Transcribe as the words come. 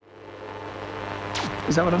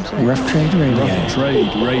Is that what I'm saying? Rough Trade Radio. Rough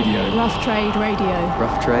Trade Radio. Rough Trade Radio.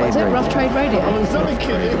 Rough Trade What is it? Radio. Rough Trade Radio.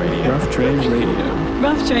 Rough Trade Radio.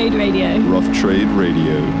 Rough Trade Radio. Rough Trade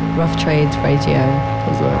Radio. Rough Trade Radio.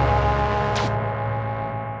 How's that?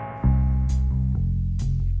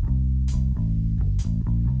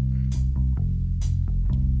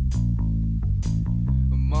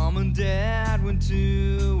 Mom and Dad went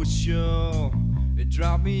to a show. They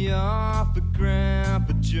dropped me off at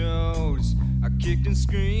Grandpa Joe's. I kicked and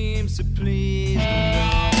screamed, said please don't go.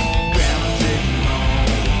 Grandma take me home.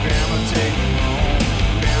 Grandma take me home.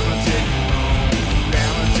 Grandma take me home.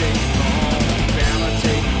 Grandma take me home. Grandma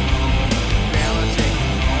take me home. Grandma take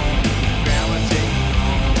me home. Grandma take me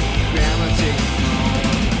home. Grandma take me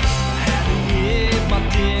home. I had to eat my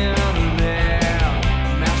dinner there.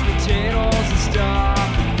 Mashed potatoes and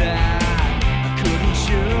stuff like that. I couldn't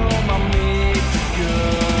chew my meat too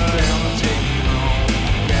good. Grandma take me home.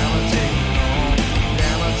 Grandma take me home.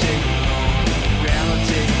 Grandma take me home. Grandma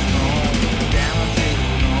take me home. Grandma take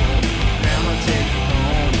me home. Grandma take me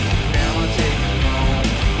home. Grandma take me home.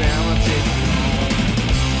 Grandma take me home.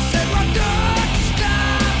 Said my daughter,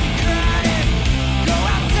 stop crying. Go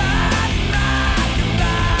outside and ride your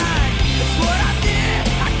bike. That's what I did.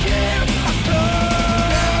 I killed my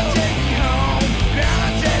dog. Grandma take me home. Grandma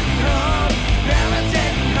take me home. Grandma take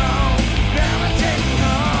me home. Grandma take me home. Grandma take me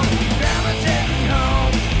home. Grandma take me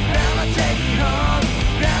home.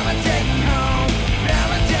 Grandma take me home.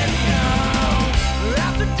 Grandma take me home.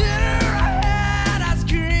 After dinner I had ice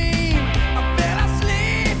cream. I fell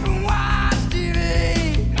asleep and watched TV.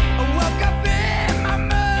 I woke up in my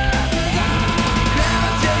mother's arms. Grandma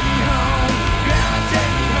take me home. Grandma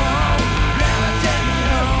take me home. Grandma take me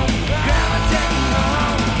home. Grandma take me home. Grandma take me home.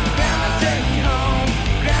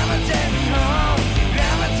 Grandma take me home. Grandma take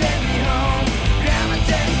me home. Grandma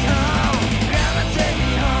take me home. Grandma take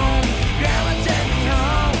me home. Grandma take me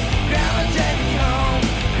home. Grandma take me home.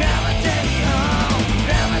 Grandma take me home.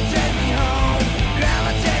 Grandma take me home. Grandma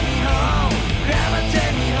take me home. Grandma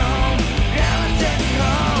take me home. Grandma take me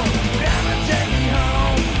home. Grandma take me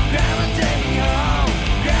home. Grandma take me home.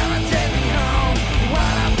 Grandma take me home.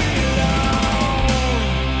 While I belong.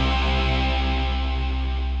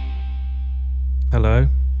 Hello.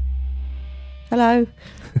 Hello.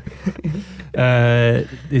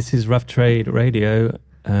 This is Rough Trade Radio,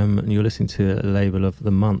 and you're listening to a Label of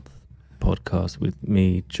the Month podcast with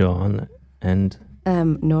me, John, and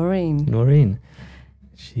Noreen. Noreen.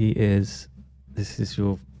 This is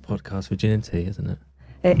your podcast virginity, isn't it?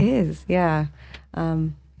 It is, yeah.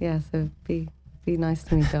 So be nice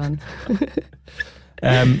to me, John.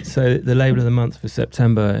 So the Label of the Month for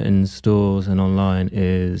September in stores and online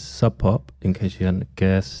is Sub Pop, in case you hadn't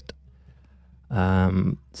guessed.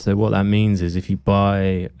 So what that means is if you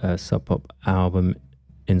buy a Sub Pop album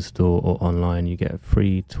in store or online, you get a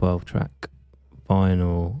free 12-track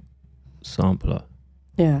vinyl sampler.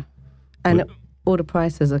 Yeah. And all the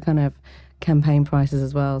prices are kind of campaign prices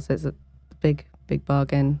as well, so it's a big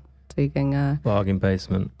bargain. So you can... Bargain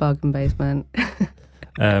basement. Bargain basement.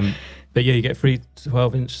 But yeah, you get a free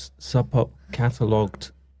 12-inch Sub Pop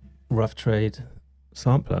catalogued Rough Trade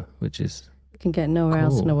sampler, which is... You can get nowhere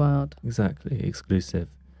else in the world. Exactly, exclusive.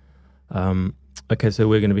 Okay, so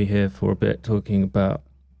we're going to be here for a bit talking about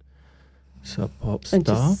Sub Pop stuff. And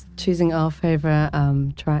just choosing our favourite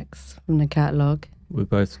tracks from the catalogue. We're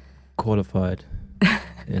both qualified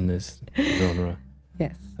in this genre.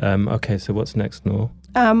 Yes. Okay, so what's next, Nor?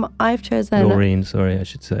 I've chosen... Noreen, sorry, I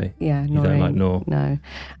should say. Yeah, You Noreen. don't like Nor? No.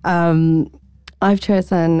 I've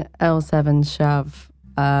chosen L7 Shove.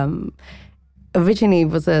 Originally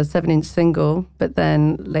was a 7-inch single, but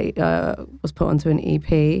then later was put onto an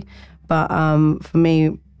EP. But for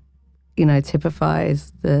me, you know,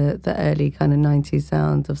 typifies the early kind of 90s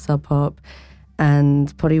sounds of Sub Pop,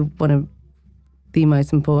 and probably one of the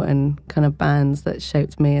most important kind of bands that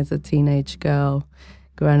shaped me as a teenage girl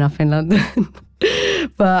growing up in London.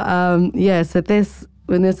 But so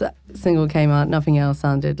when this single came out, nothing else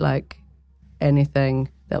sounded like anything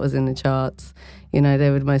that was in the charts. You know, they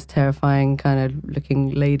were the most terrifying kind of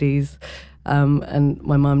looking ladies. And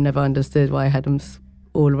my mum never understood why I had them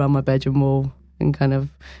all around my bedroom wall and kind of,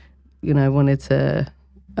 you know, wanted to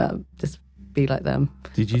just be like them.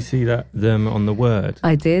 Did you see them on The Word?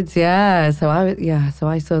 I did, yeah. So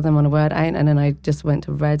I saw them on The Word, and then I just went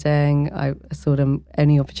to Reading. I saw them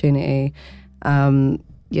any opportunity,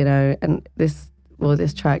 you know. And this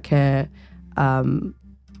track here,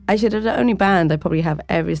 actually they're the only band I probably have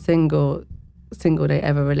every single single they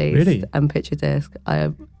ever released. Really? And Picture Disc.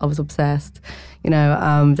 I was obsessed,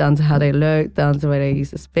 down to how they looked, down to the way they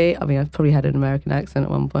used to speak. I mean, I probably had an American accent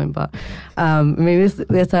at one point, but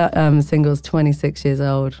this single's 26 years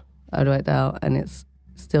old, I'd worked out, and it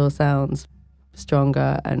still sounds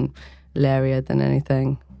stronger and lairier than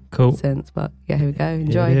anything Cool. since. But yeah, here we go.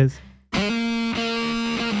 Enjoy. Here it is.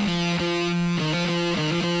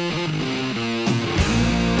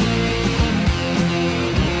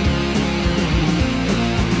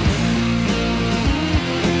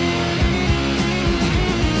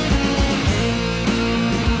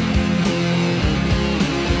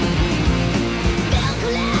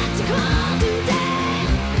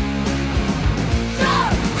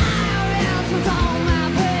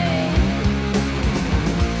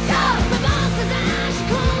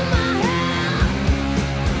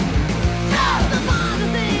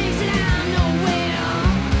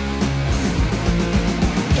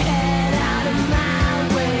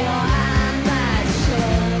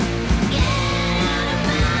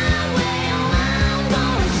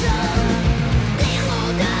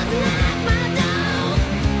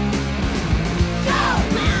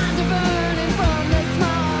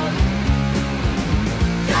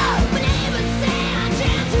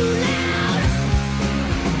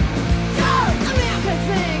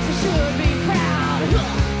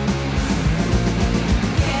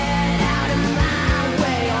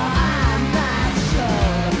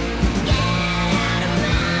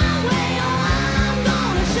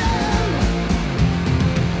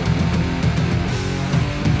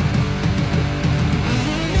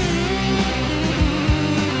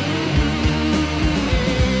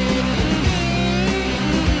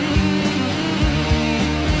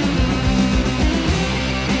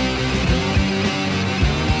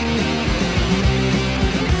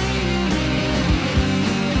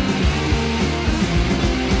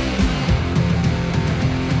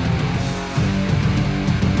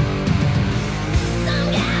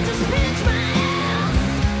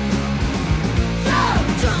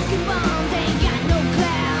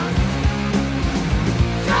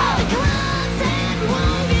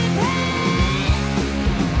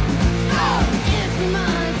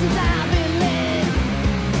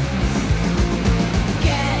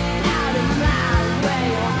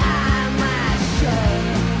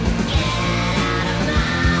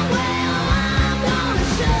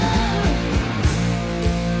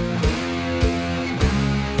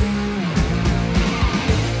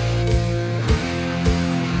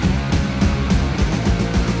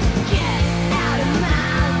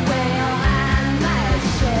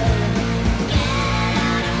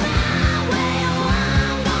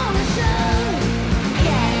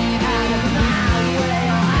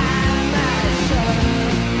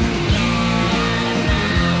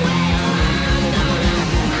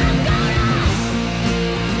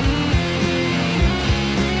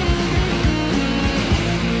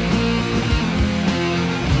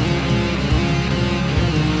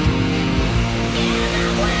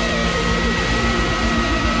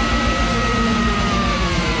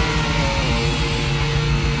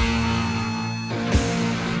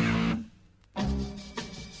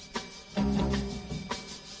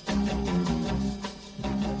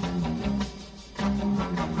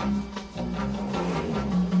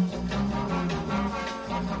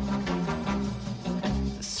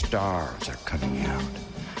 Stars are coming out.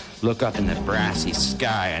 Look up in the brassy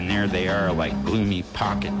sky, and there they are like gloomy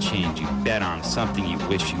pocket change. You bet on something you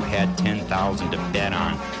wish you had 10,000 to bet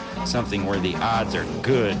on. Something where the odds are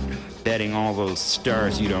good. Betting all those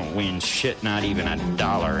stars you don't win shit, not even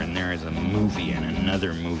 $1. And there is a movie and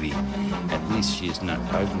another movie. At least she is not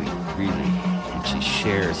ugly, really. And she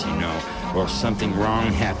shares, Or if something wrong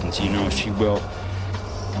happens, she will.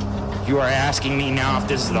 You are asking me now if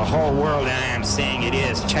this is the whole world, and I am saying it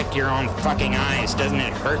is. Check your own fucking eyes. Doesn't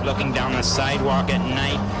it hurt looking down the sidewalk at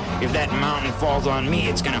night? If that mountain falls on me,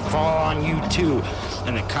 it's gonna fall on you too.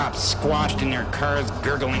 And the cops squashed in their cars,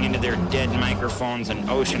 gurgling into their dead microphones, an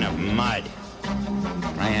ocean of mud.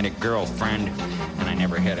 I had a girlfriend, and I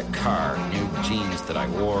never had a car. New jeans that I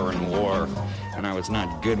wore and wore. And I was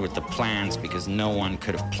not good with the plans because no one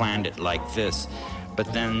could have planned it like this.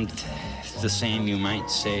 But then the same, you might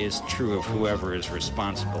say, is true of whoever is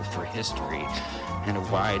responsible for history. And a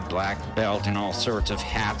wide black belt and all sorts of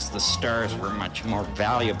hats. The stars were much more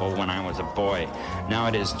valuable when I was a boy. Now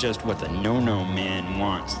it is just what the no-no man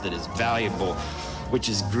wants that is valuable, which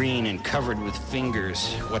is green and covered with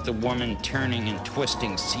fingers. What the woman turning and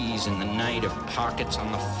twisting sees in the night of pockets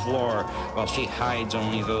on the floor, while she hides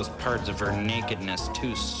only those parts of her nakedness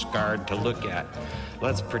too scarred to look at.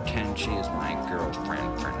 Let's pretend she is my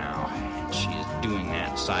girlfriend for now. She is doing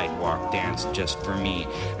that sidewalk dance just for me,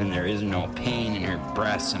 and there is no pain in her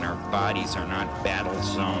breasts, and our bodies are not battle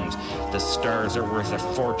zones. The stars are worth a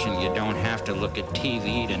fortune. You don't have to look at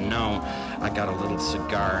TV to know. I got a little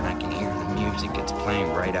cigar, and I can hear the music. It's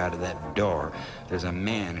playing right out of that door. There's a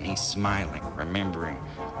man, and he's smiling, remembering.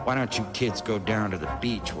 Why don't you kids go down to the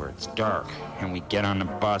beach where it's dark? And we get on the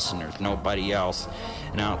bus and there's nobody else.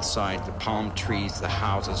 And outside, the palm trees, the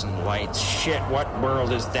houses and lights. Shit, what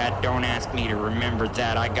world is that? Don't ask me to remember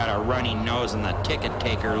that. I got a runny nose and the ticket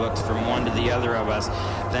taker looks from one to the other of us,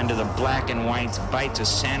 then to the black and whites, bites a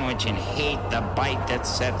sandwich and hate the bite that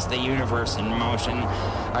sets the universe in motion.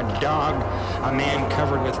 A dog, a man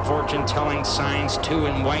covered with fortune-telling signs, 2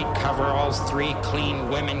 in white coveralls, 3 clean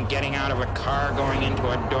women getting out of a car, going into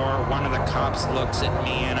a door. One of the cops looks at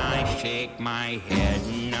me and I shake my head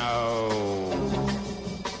no.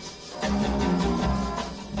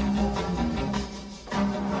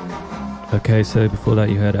 Okay, so before that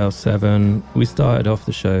you heard L7. We started off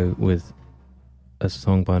the show with a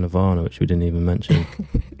song by Nirvana, which we didn't even mention.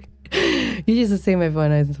 You just assume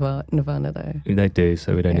everyone knows Nirvana, though. They do,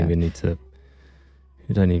 so we don't even need to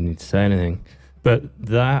say anything. But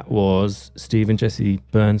that was Steve and Jesse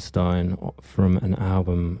Bernstein from an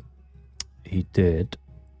album he did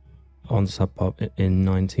on Sub Pop in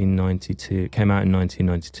 1992. It came out in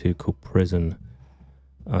 1992 called Prison.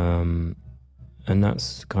 And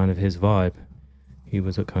that's kind of his vibe. He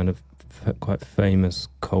was a kind of quite famous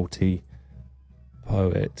culty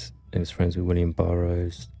poet. He was friends with William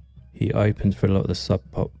Burroughs. He opened for a lot of the Sub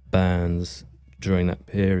Pop bands during that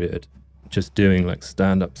period, just doing like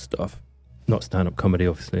stand-up stuff. Not stand-up comedy,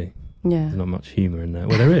 obviously. Yeah. There's not much humour in there.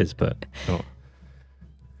 Well, there is, but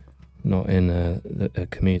not in a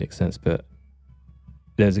comedic sense. But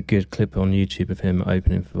there's a good clip on YouTube of him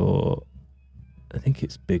opening for, I think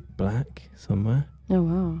it's Big Black somewhere. Oh,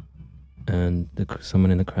 wow. And someone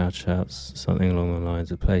in the crowd shouts something along the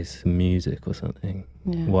lines of play some music or something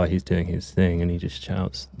while he's doing his thing, and he just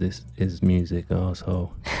shouts, "This is music,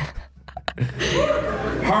 arsehole."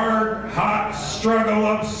 Hard, hot struggle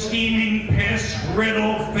of steaming piss,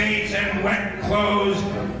 riddled face, and wet clothes.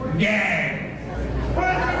 Gang.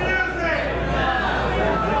 What's the music?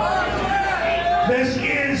 This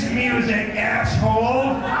is music,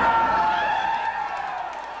 asshole.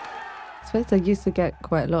 I suppose I used to get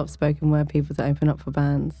quite a lot of spoken word people to open up for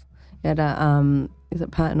bands. Yeah, that is it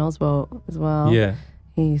Patton Oswalt as well? Yeah.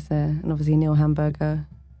 He used to, and obviously Neil Hamburger.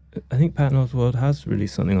 I think Patton Oswalt has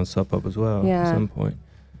released something on Sub Pop as well at some point.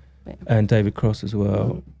 And David Cross as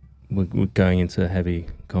well. We're going into a heavy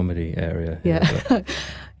comedy area here, Yeah.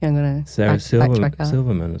 I'm going to Sarah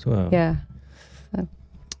Silverman as well. Yeah. So.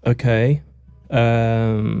 Okay.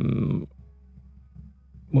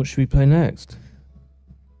 What should we play next?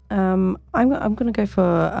 I'm going to go for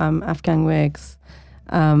Afghan Wigs.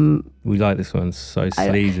 We like this one. So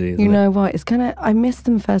sleazy, isn't it? You know what? It's kind of, I missed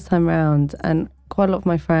them first time round, and quite a lot of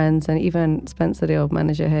my friends and even Spencer, the old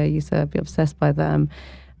manager here, used to be obsessed by them.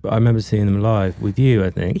 But I remember seeing them live with you, I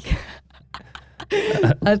think.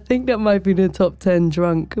 I think that might be the top 10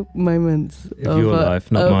 drunk moments of your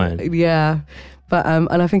life, not mine. Yeah. But and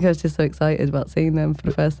I think I was just so excited about seeing them for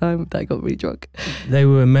the first time that I got really drunk. They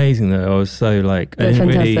were amazing though. I was so like, I didn't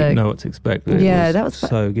really know what to expect. But that was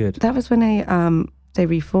so good. That was when they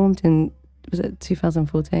reformed in, was it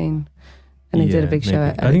 2014? And they did a big show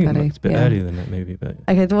at I think it's a bit earlier than that maybe. But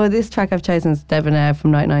okay, well this track I've chosen is Debonair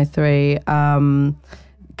from 1993.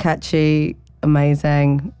 Catchy,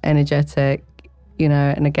 amazing, energetic, you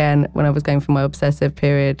know, and again, when I was going through my obsessive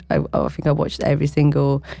period, I think I watched every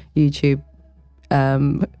single YouTube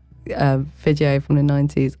video from the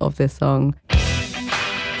 90s of this song.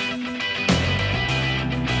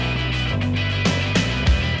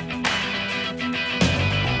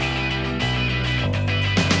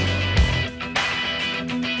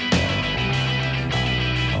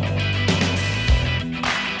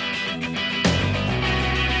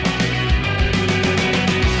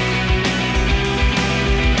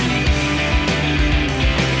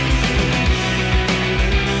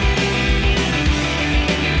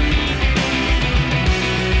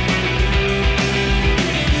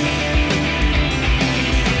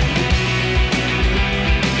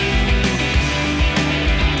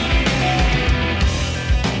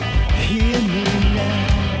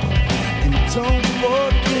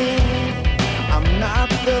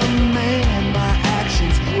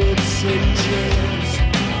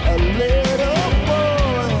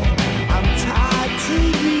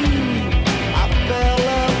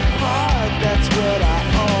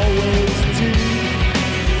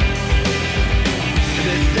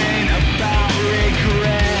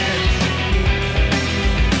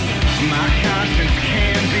 solutions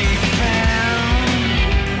can be found.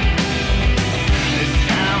 This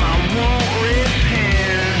time I won't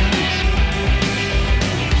repent.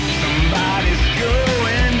 Somebody's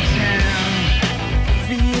going down.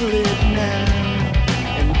 Feel it now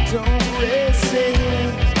and don't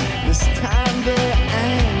resist. This time the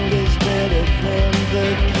anger's better than the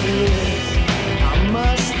kiss. I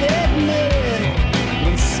must admit,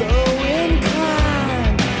 when so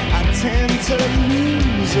inclined, I tend to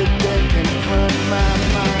lose it, then confront my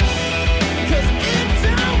mind. 'Cause it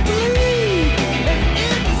don't bleed, and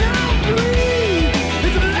it don't bleed.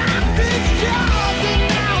 It's life is yours, and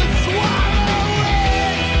now it's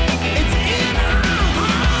swallowed. It's in our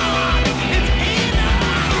heart, it's in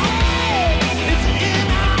our head, it's in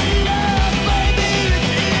our love, baby, it's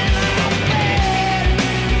in our bed.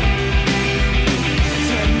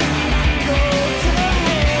 Tonight I go to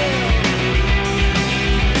hell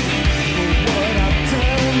for what I've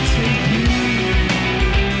done to you.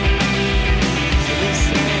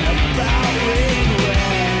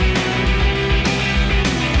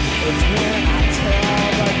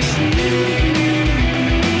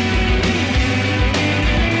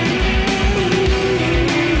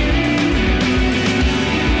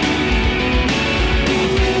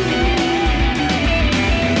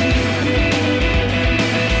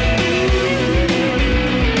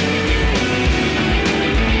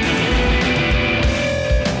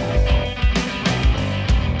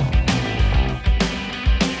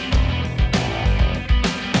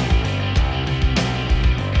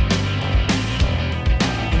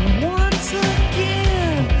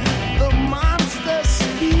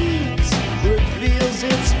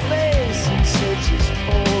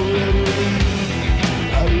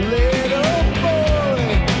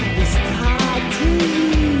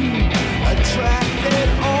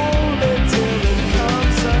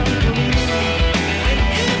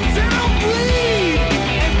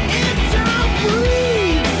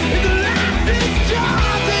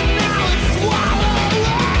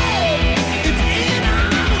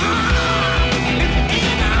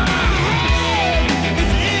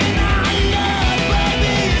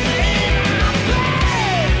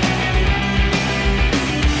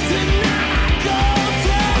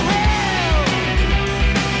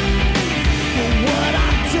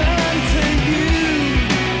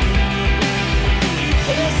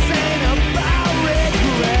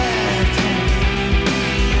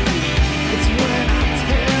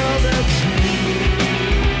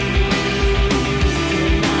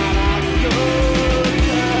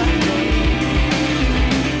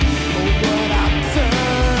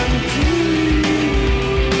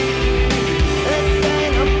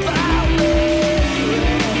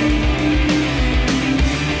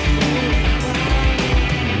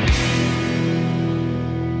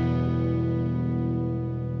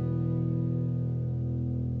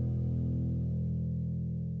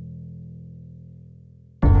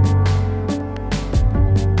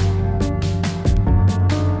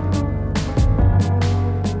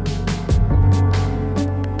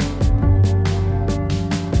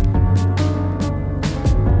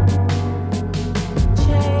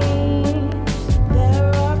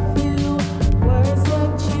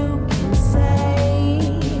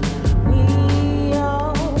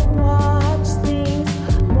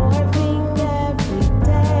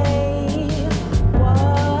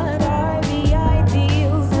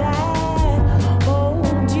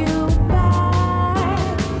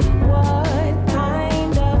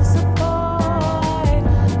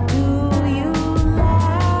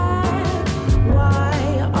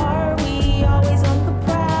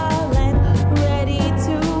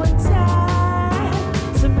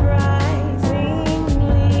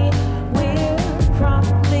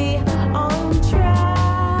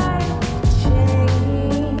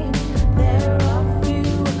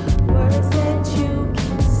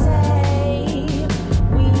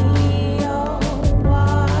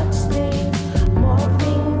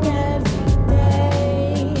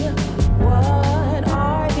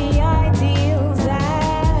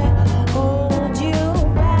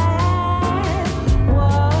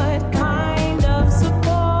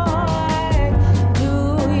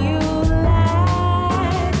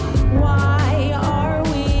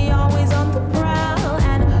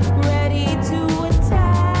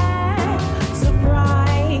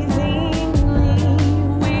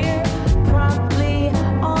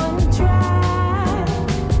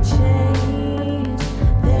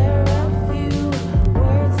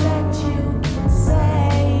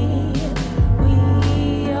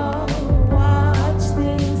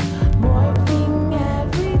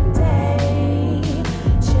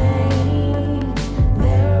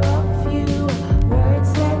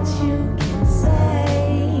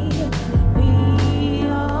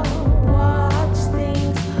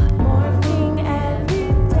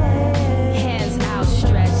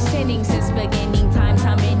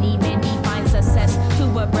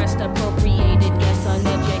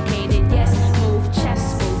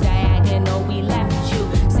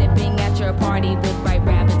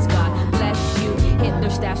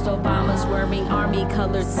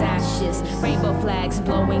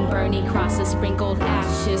 burning crosses, sprinkled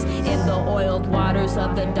ashes in the oiled waters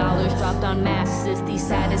of the dollars dropped on masses. The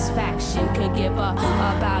satisfaction could give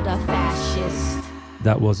about a fascist.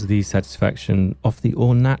 That was The Satisfaction off the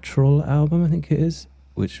All Natural album, I think it is,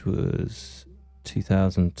 which was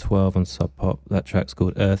 2012 on Sub Pop. That track's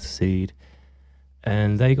called Earthseed.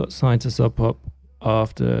 And they got signed to Sub Pop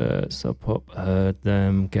after Sub Pop heard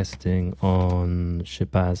them guesting on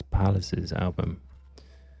Shabazz Palace's album.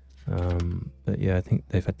 But yeah, I think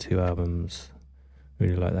they've had 2 albums.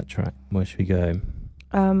 Really like that track. Where should we go?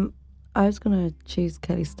 I was going to choose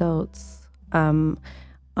Kelly Stoltz.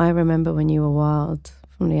 I Remember When You Were Wild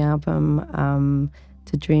from the album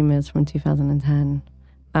To Dreamers from 2010.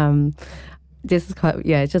 This is quite,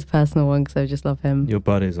 it's just a personal one because I just love him. Your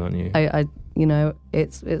buddies, aren't you? I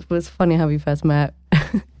it was funny how we first met.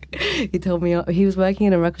 He told me he was working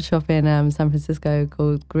in a record shop in San Francisco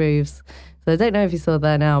called Grooves. So I don't know if he's still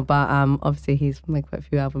there now, but obviously he's made quite a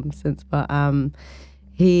few albums since. But I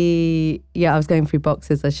was going through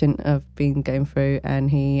boxes I shouldn't have been going through, and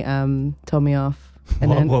he told me off. And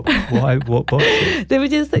why? What boxes? They were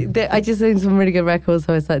just I just seen some really good records,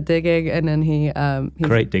 so I started digging, and then he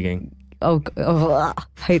Great digging. I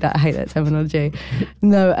hate that terminology.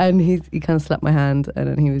 No, and he kind of slapped my hand, and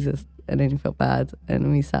then and then he felt bad, and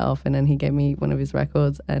then we sat off, and then he gave me one of his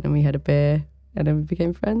records, and then we had a beer, and then we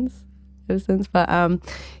became friends ever since. But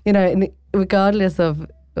regardless of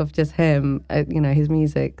just him, his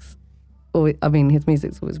music's always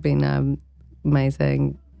been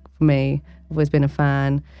amazing for me. I've always been a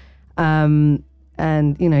fan, and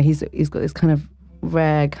he's got this kind of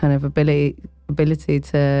rare kind of ability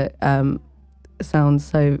to sound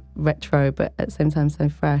so retro, but at the same time so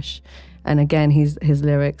fresh. And again, his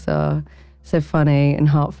lyrics are so funny and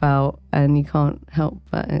heartfelt, and you can't help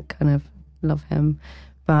but kind of love him.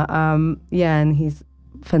 But and he's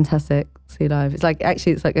fantastic to see live. It's like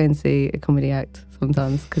going to see a comedy act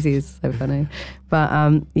sometimes because he's so funny. But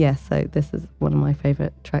so this is one of my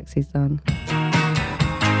favourite tracks he's done.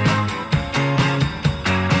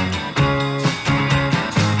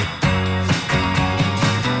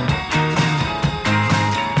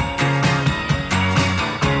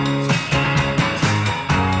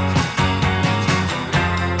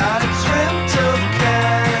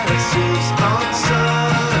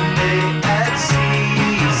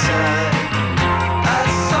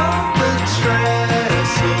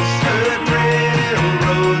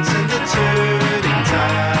 Turning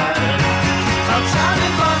tide.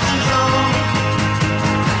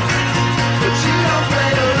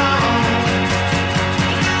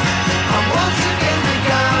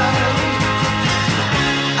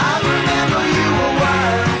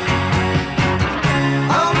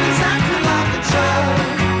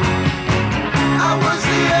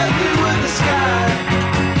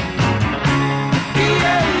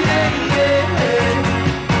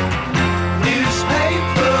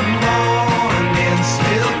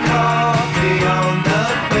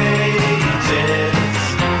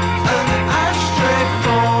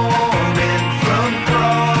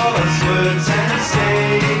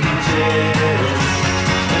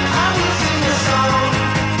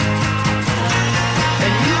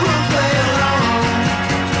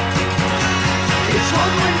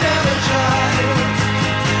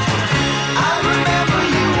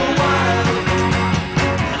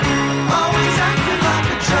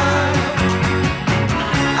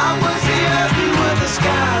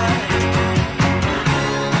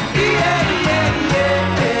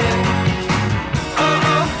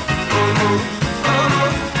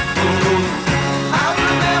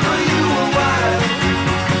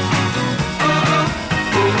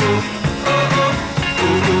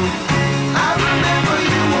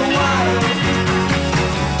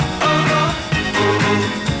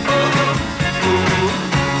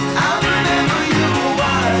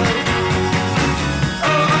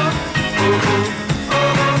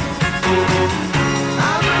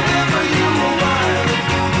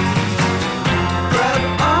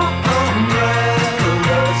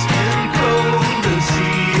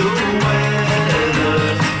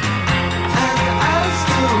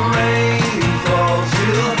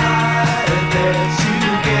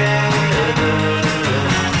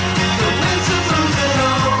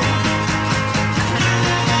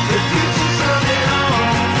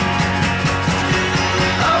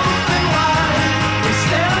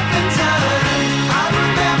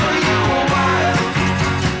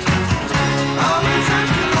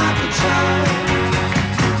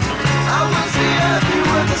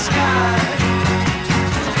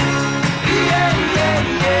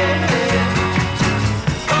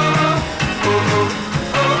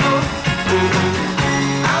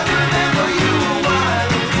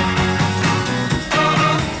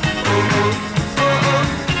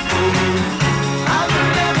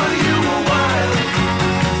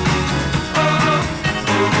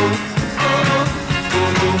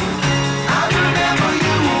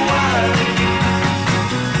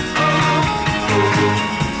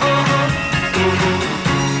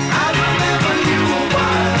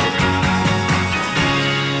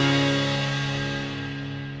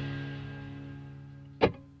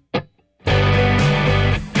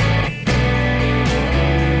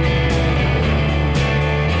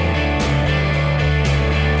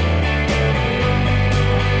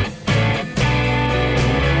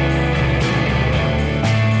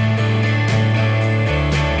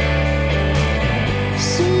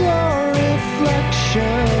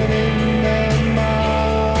 in their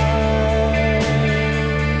mind.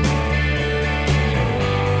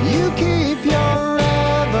 You keep your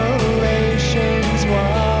revelations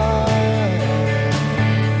wide.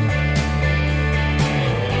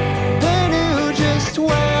 They knew just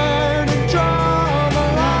where to draw the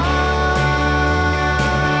line.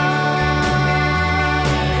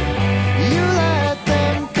 You let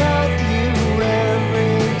them cut you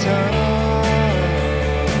every time.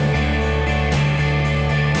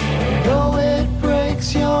 Though it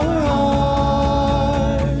breaks your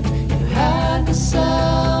heart, you had to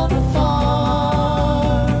sell the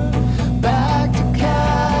farm back to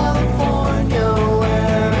California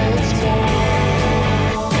where it's warm.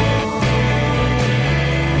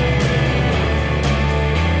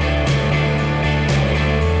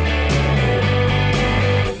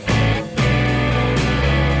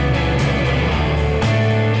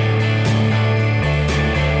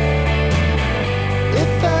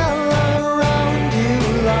 It fell around you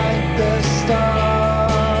like the stars.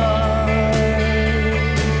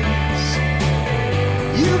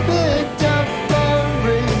 You picked up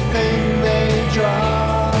everything they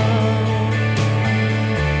dropped.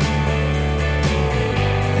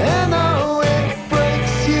 And though it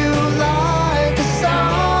breaks you like a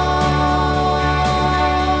song,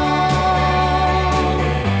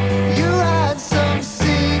 you had some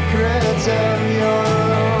secrets of your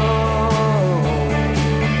own.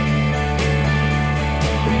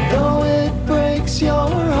 Though it breaks your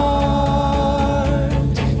heart,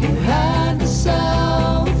 you had to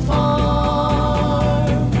sell the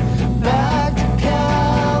farm back to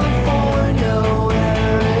California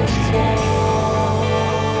where it's warm.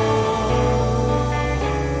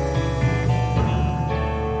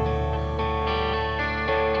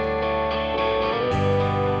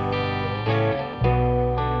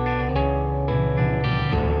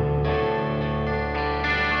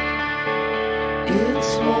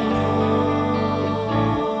 It's warm.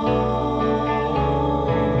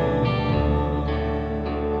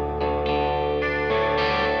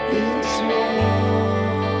 It's warm.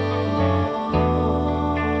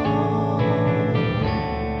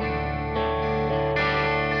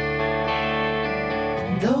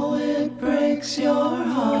 Though it breaks your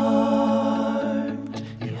heart,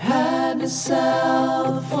 you had to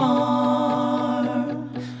sell the farm.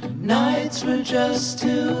 Nights were just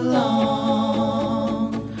too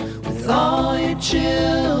long, with all your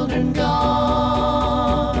children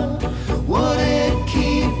gone. Would it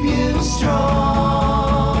keep you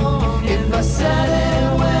strong if I said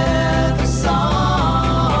it with a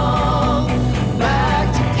song?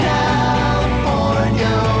 Back to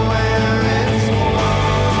California where it's warm.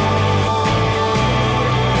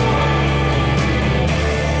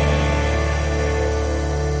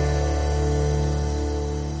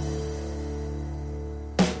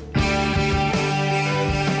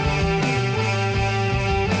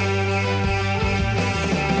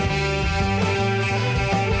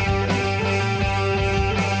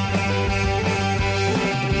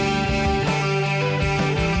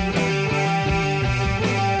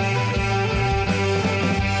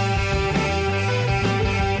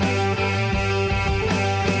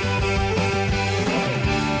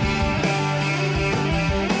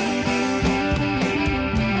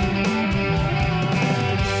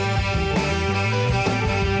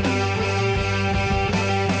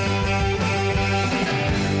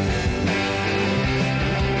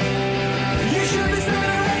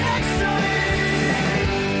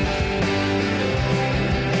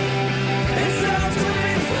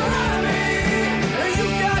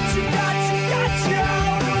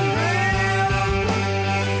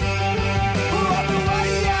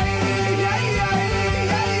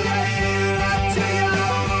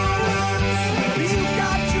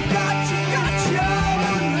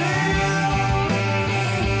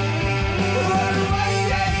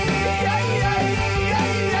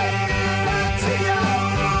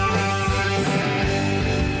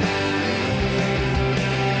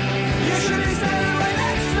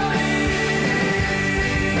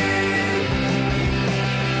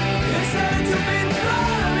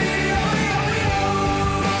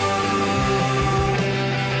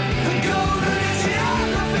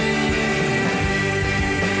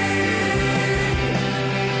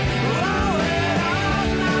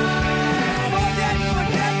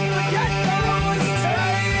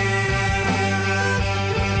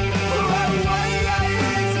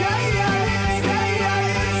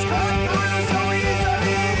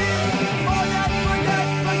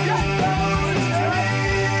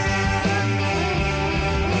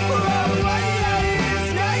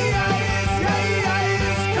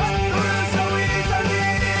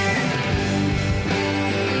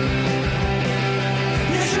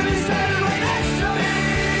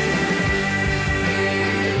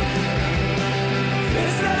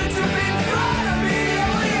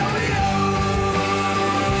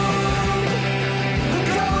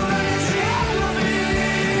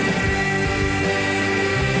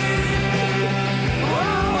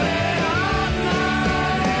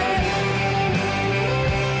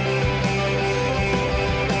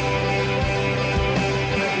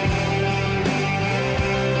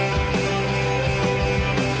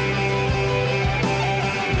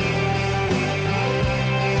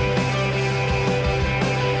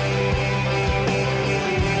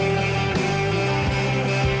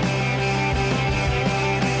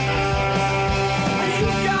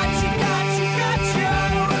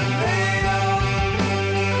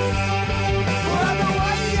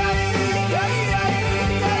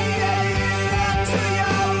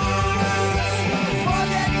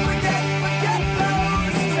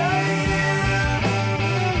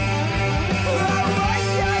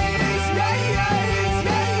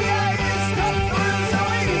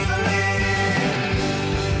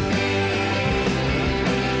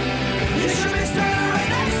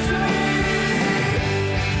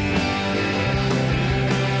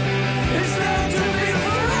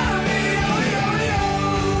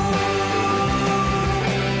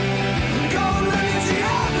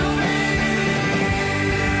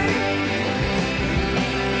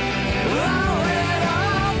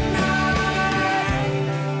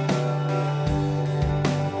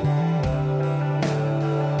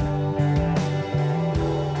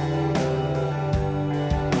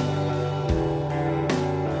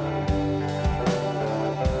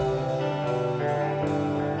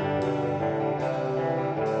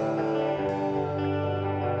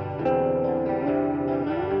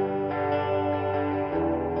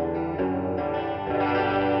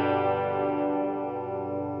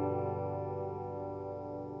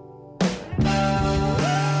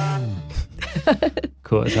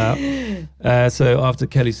 Caught us out. So after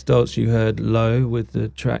Kelly Stoltz, you heard Low with the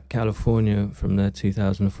track California from their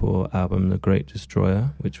 2004 album The Great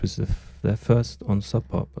Destroyer, which was their first on Sub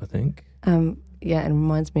Pop, I think. Yeah, and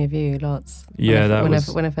reminds me of you lots. Yeah,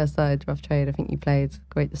 when I first started Rough Trade, I think you played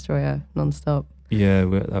Great Destroyer non-stop. Yeah,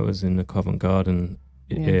 that was in the Covent Garden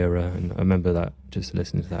era, and I remember that, just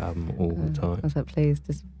listening to that album all the time. I was like, please,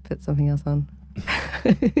 just put something else on.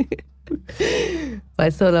 But I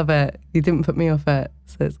still love it. You didn't put me off it,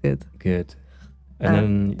 so it's good. Good. And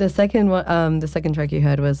then the second one, the second track you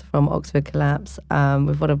heard was from Oxford Collapse,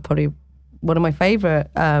 with probably one of my favourite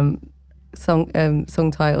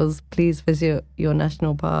song titles, Please Visit Your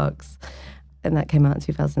National Parks. And that came out in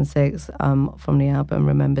 2006 from the album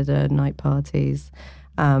Remember the Night Parties.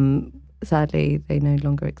 Sadly, they no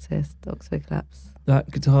longer exist, Oxford Collapse.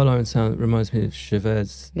 That guitar line sound reminds me of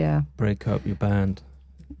Chavez. Yeah. Break Up Your Band.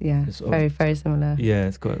 Yeah, It's very, very similar. Yeah,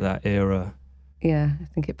 it's got that era. Yeah, I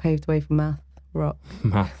think it paved the way for math rock.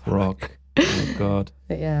 Math rock. Oh, God.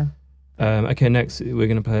 But yeah. Okay, next we're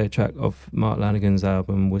going to play a track off Mark Lanigan's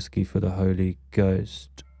album Whiskey for the Holy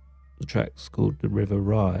Ghost. The track's called The River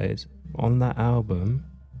Rise. On that album,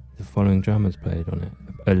 the following drummers played on it.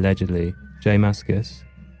 Allegedly, Jay Mascis,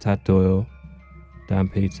 Tad Doyle, Dan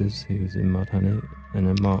Peters, who was in Mudhoney, and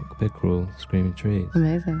then Mark Pickerel, Screaming Trees.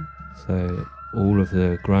 Amazing. So all of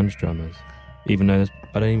the grunge drummers, even though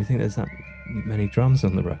I don't even think there's that many drums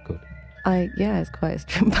on the record. It's quite a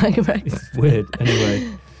string bang record. It's weird.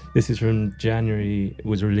 Anyway, this is from January, it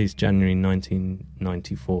was released January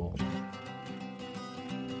 1994.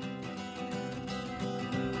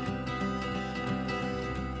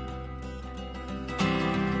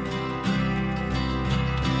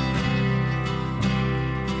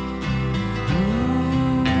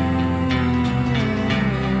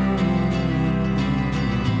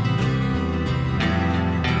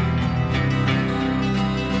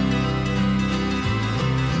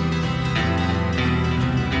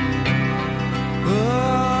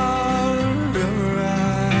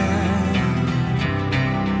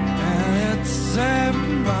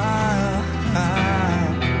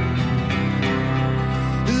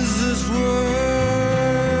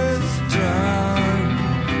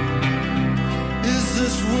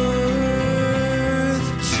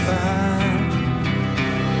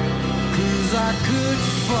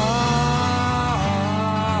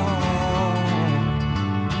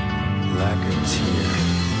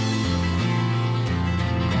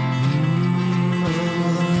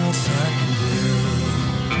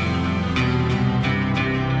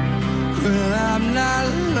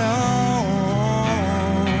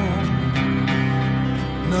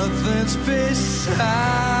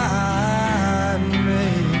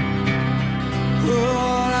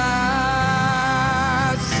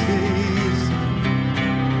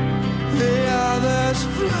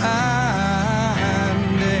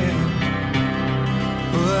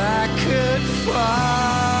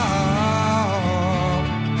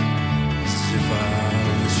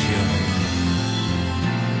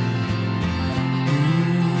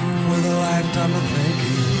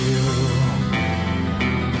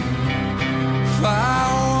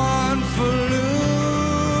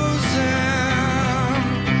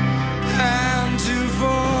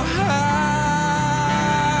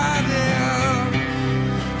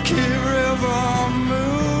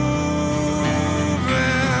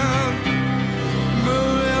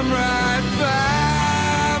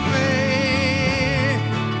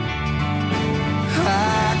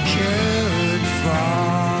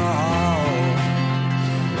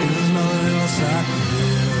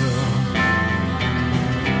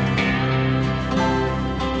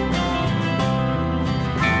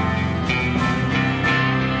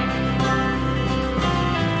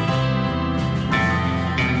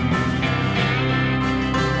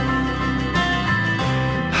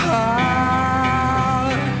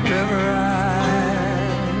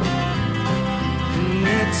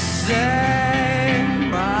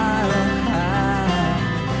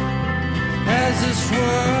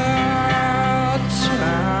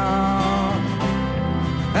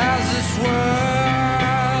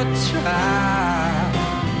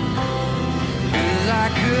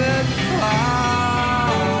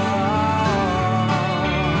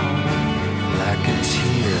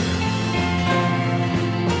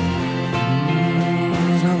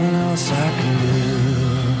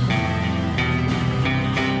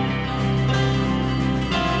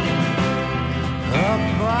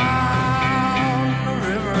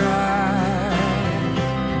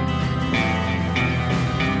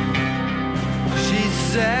 She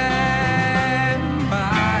said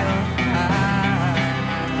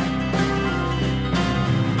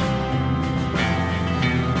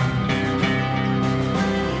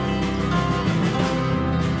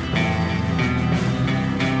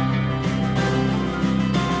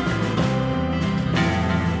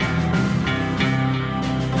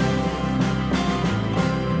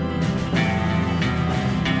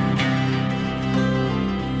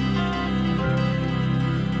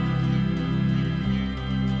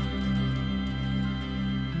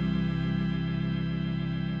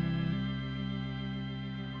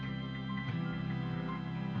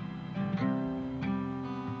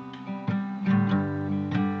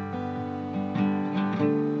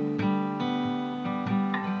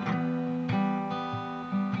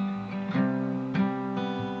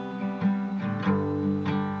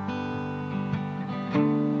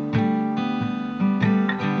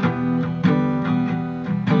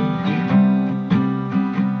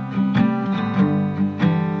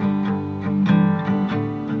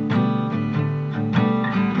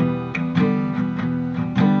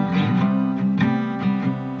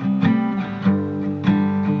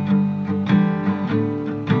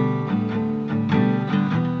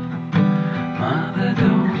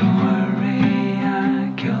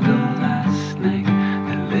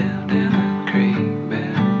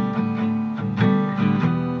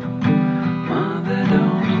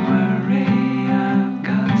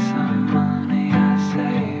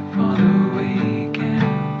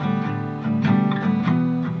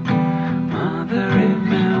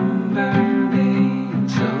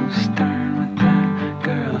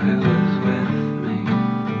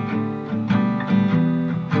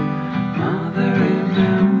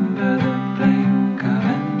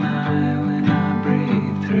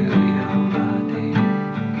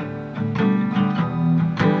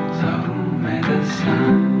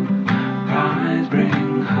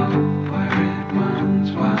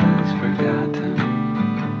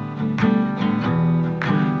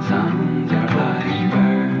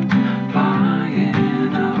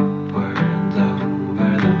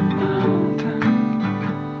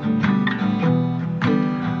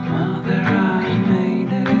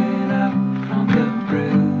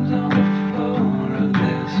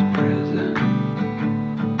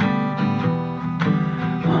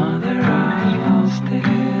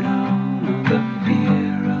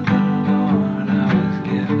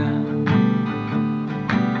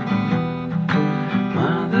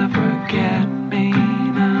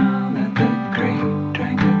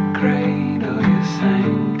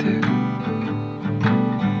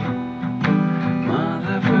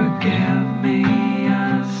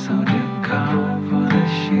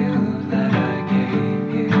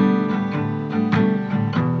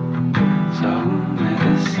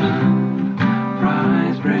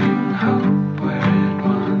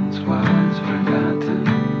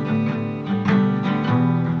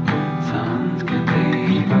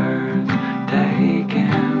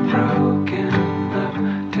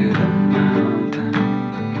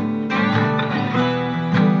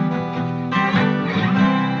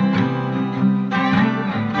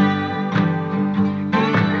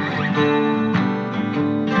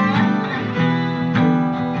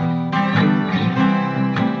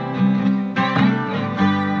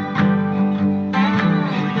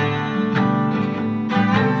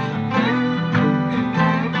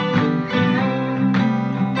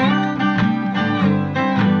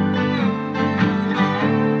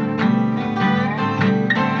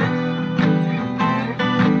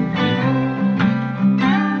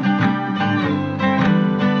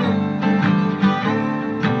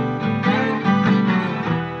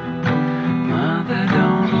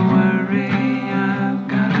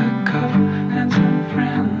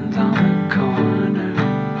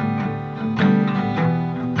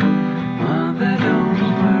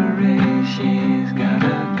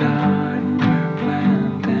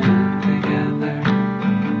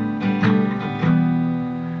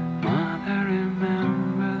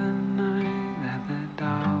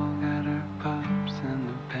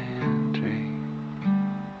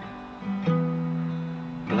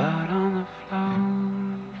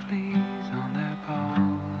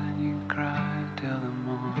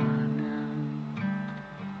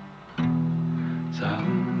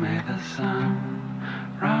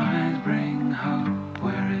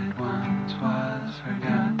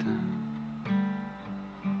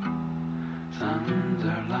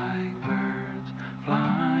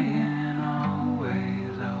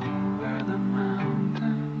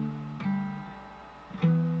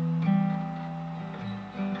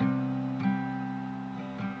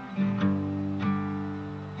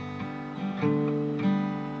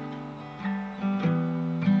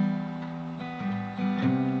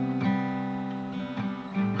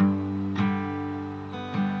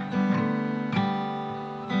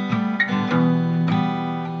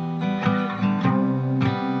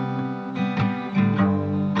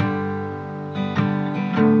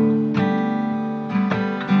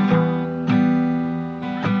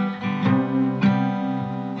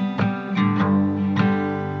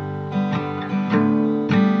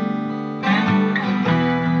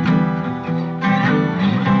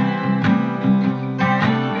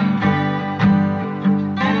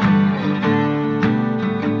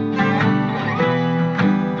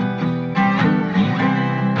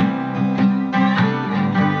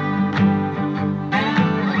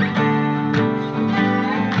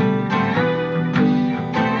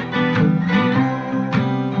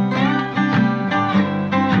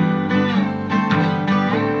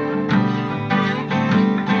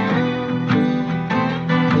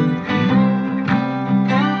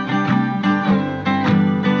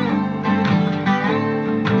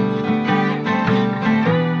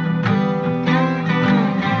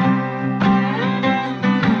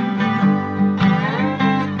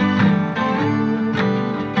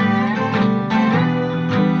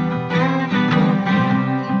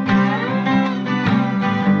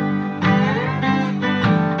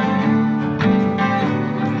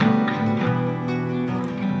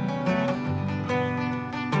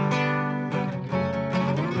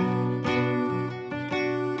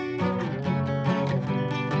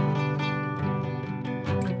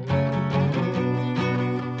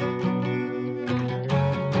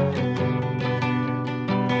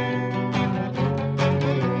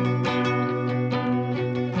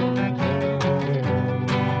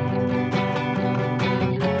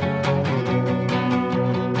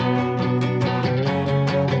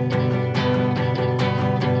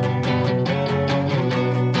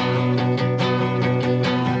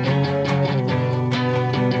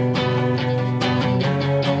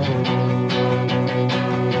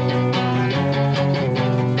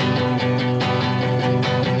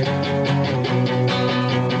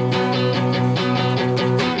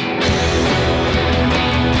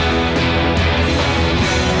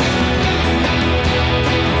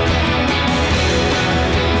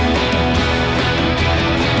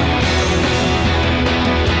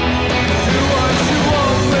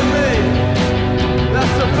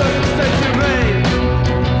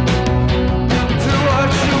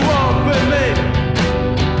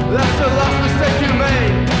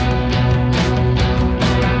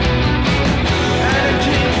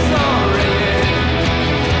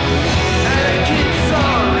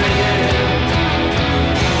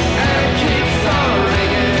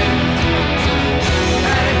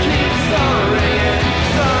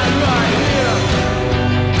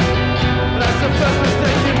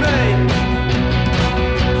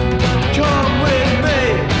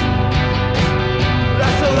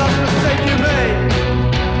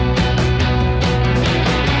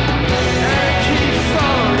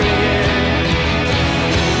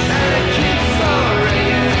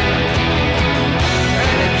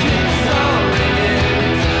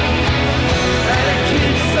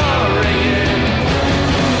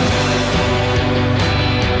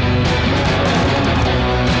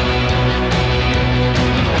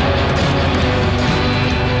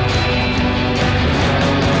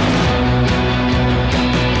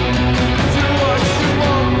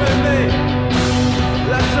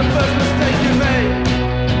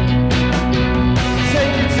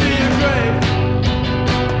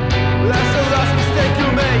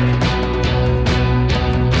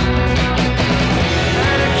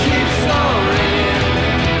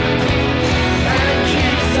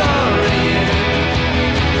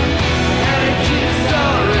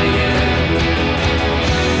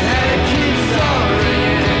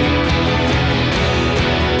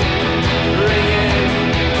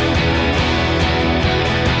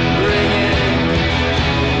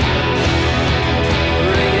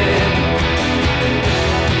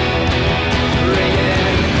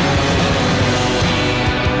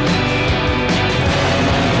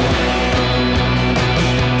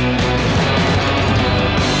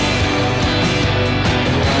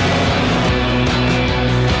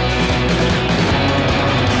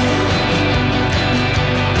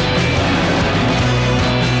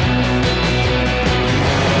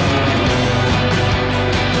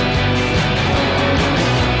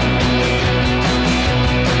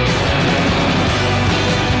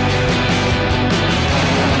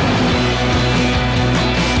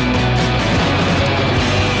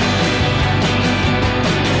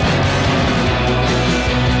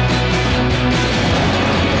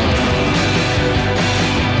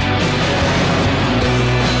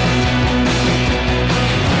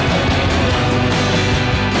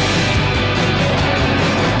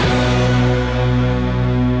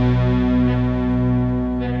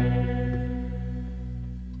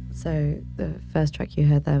first track you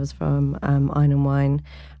heard there was from Iron and Wine,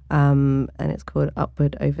 and it's called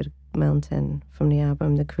Upward Over the Mountain from the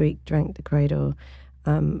album The Creek Drank the Cradle,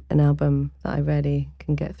 an album that I rarely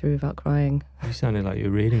can get through without crying. You sounded like you were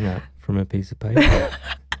reading that from a piece of paper.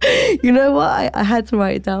 You know what? I had to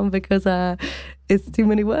write it down because it's too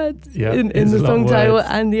many words in the song title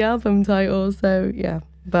and the album title. So yeah,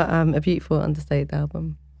 but a beautiful, understated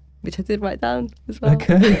album, which I did write down as well.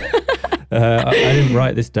 Okay. I didn't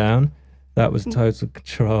write this down. That was Total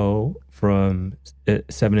Control from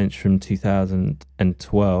 7-inch from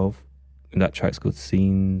 2012. And that track's called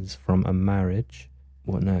Scenes from a Marriage.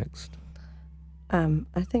 What next?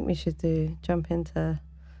 I think we should jump into,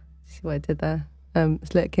 see what I did there.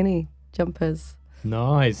 Sleater Kinney, Jumpers.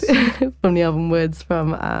 Nice. From the album Woods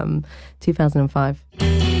from 2005.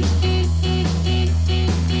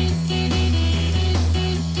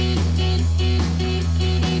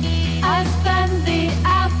 I spend the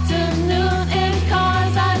afternoon in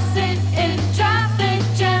cars. I sit in traffic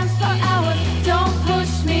jams for hours. Don't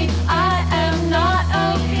push me, I am not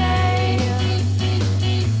okay.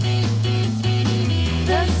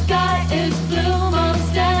 The sky is blue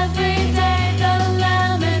most every day. The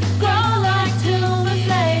lemons grow like tulips.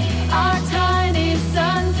 They are tiny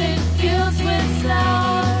suns infused with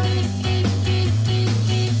flowers.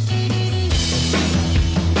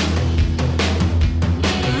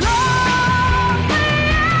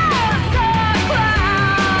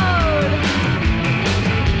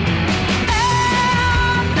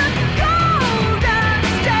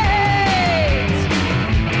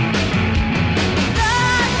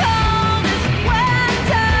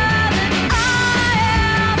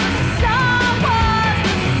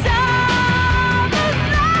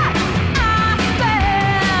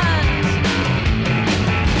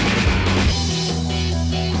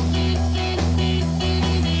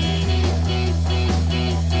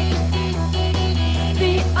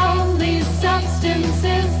 The only substance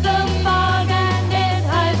is the fog, and it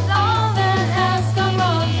hides all that has gone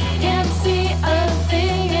wrong. Can't see a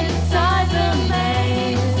thing inside the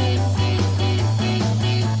maze.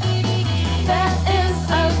 There is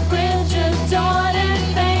a bridge adored in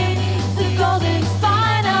vain, the golden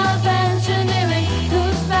spine of engineering,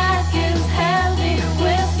 whose back is heavy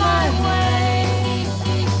with my weight.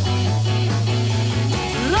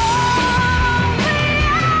 Lonely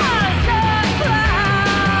as a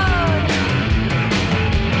cloud,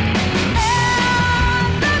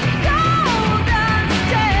 and the golden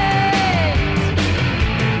state.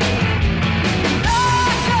 The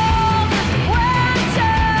coldest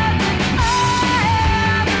winter that I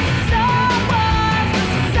ever saw was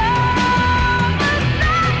the summer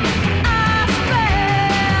that I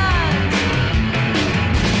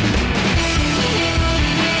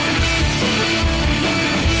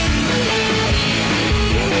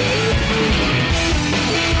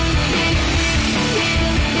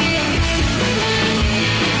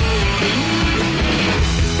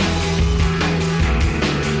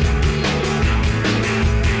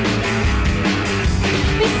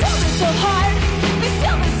Be still me so hard, be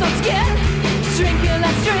still me so skin. Drink your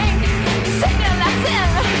last drink, sing your last sin,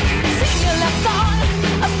 sing your last song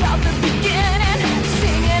about the beginning.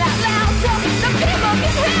 Sing it out loud so the people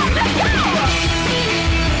can hear. Let's go!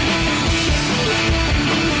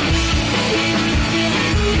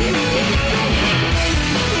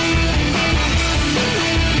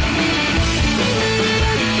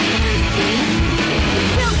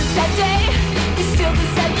 Still the sad day, it's still the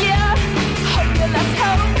sad year. Hope your last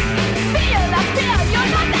hope, be your last fear. You're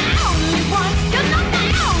not the only one, you're not the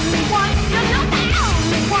only one, you're not the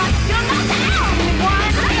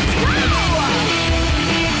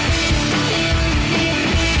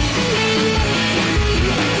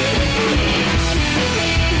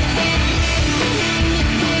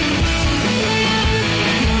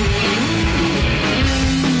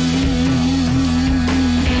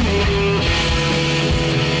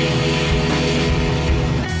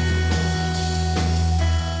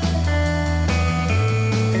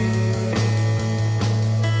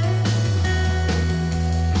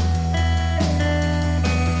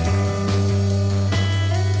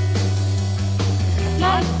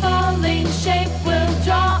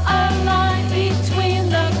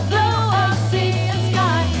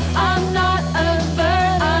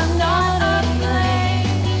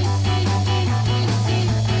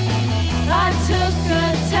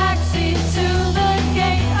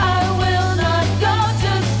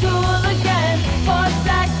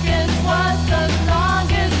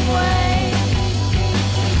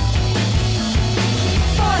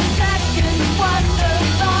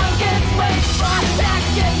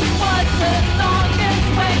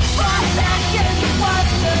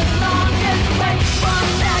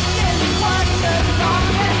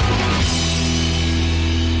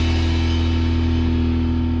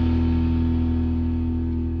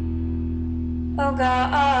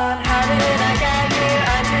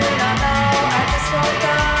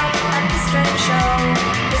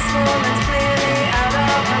woman's clearly out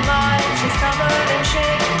of her mind. She's covered in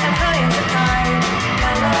shit and high as a kite.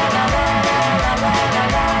 La la la la la la la la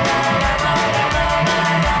la la la la la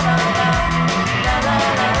la la la. La la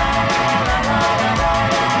la la la la la la la.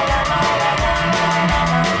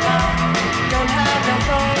 Don't have no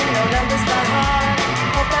phone, no numbers by heart.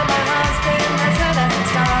 Hope that my husband has had a head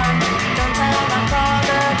start. Don't tell my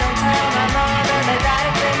father, don't tell my mother. They die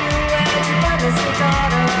if they knew where to find this new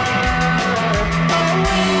daughter. Oh,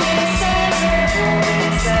 Winnie says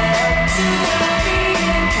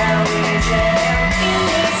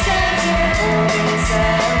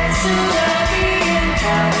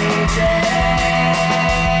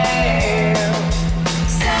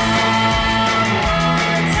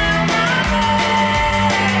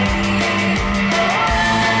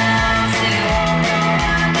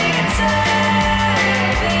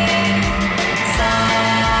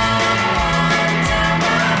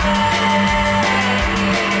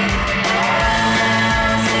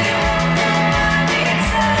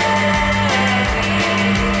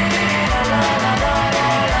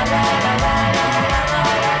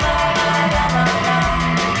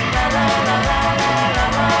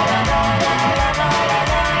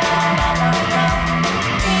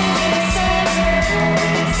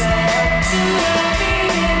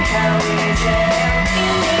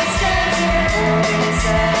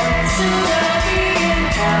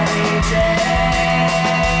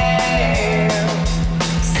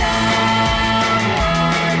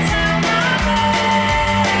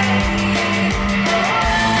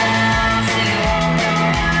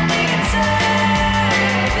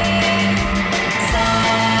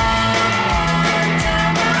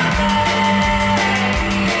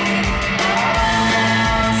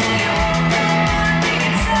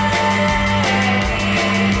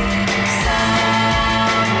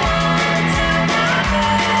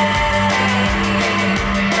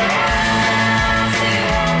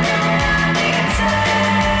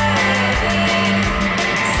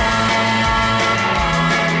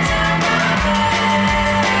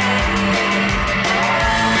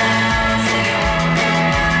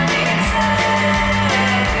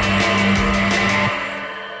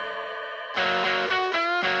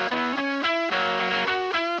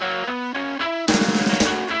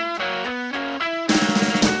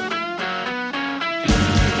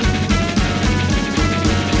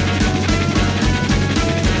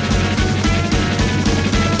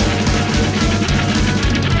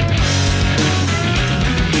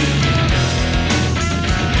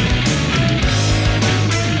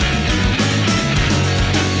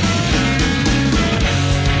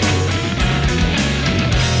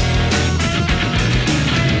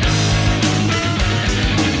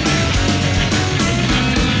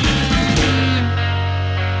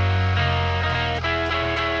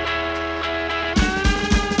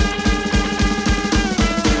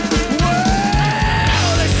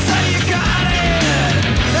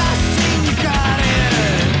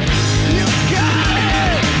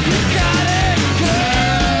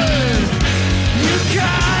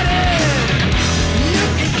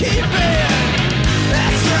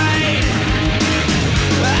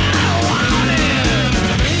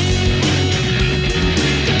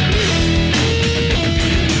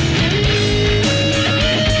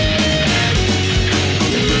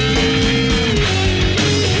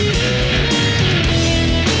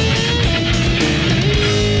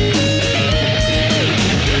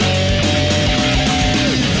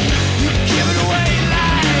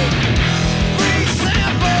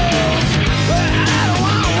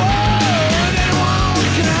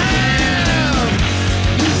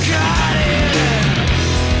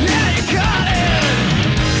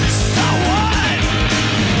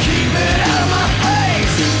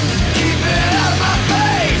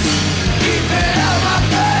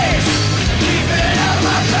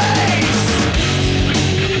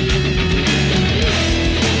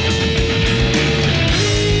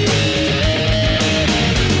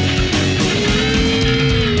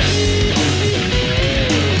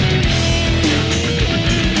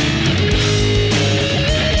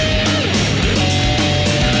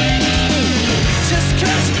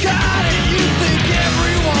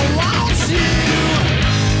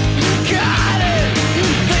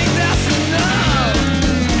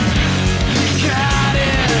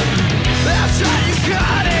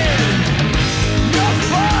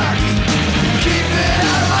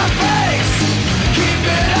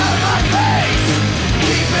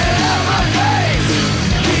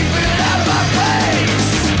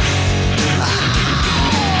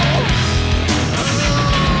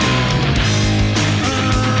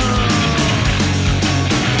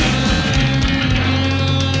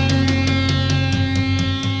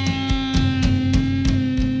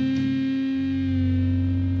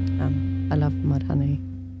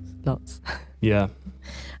Yeah.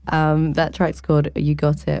 That track's called You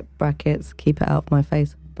Got It, brackets, Keep It Out of My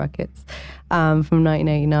Face, brackets, from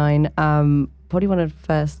 1989. Probably one of the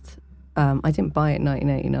first, I didn't buy it in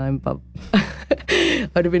 1989, but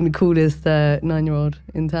I'd have been the coolest 9-year-old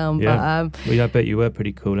in town. Yeah. But, Well, I bet you were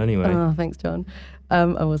pretty cool anyway. oh, thanks, John.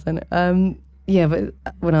 I wasn't. Yeah, but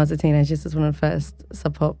when I was a teenager, this was one of the first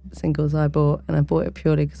Sub Pop singles I bought, and I bought it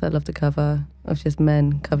purely because I loved the cover of just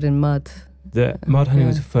men covered in mud. The Mudhoney Yeah.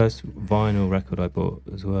 was the first vinyl record I bought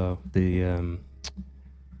as well. The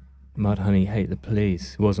Mudhoney Hate the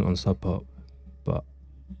Police. It wasn't on Sub Pop, but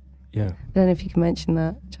yeah. I don't know if you can mention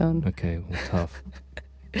that, John. Okay, well, tough.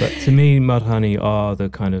 But to me, Mudhoney are the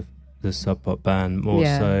kind of the Sub Pop band more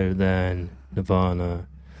Yeah. so than Nirvana.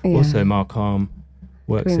 Yeah. Also, Mark Harm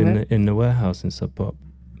works Green in the warehouse in Sub Pop.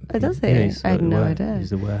 Oh, does he? he's I had at the no idea. He's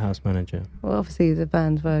the warehouse manager. Well, obviously the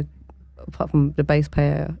band were, apart from the bass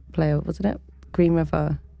player, wasn't it? Green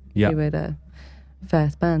River. Yeah. Who were the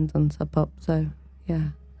first band on Sub Pop. So, yeah.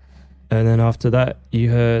 And then after that, you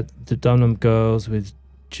heard the Dum Dum Girls with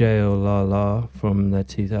Jail La La from their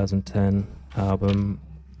 2010 album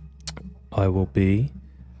I Will Be.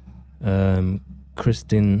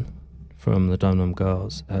 Kristin from the Dum Dum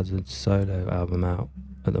Girls has a solo album out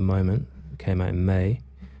at the moment. It came out in May.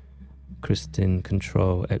 Kristin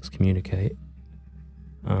Control Excommunicate.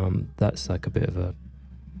 That's like a bit of a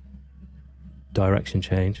direction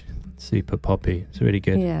change. Super poppy. It's really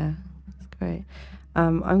good. Yeah, it's great.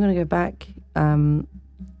 I'm going to go back,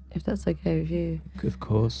 if that's okay with you, Of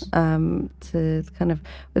course. to kind of...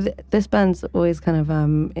 This band's always kind of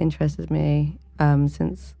interested me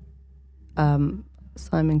since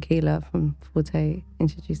Simon Keeler from Forte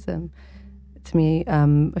introduced them to me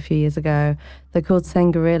a few years ago. They're called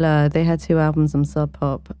Sangarilla. They had 2 albums on Sub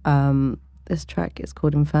Pop. This track is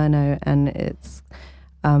called Inferno, and it's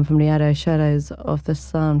from the Shadows of the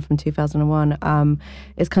Sun from 2001.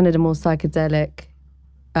 It's kind of the more psychedelic,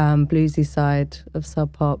 bluesy side of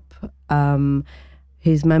Sub Pop,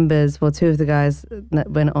 whose members, well, 2 of the guys that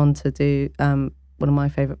went on to do one of my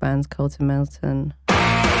favourite bands, Colton Melton.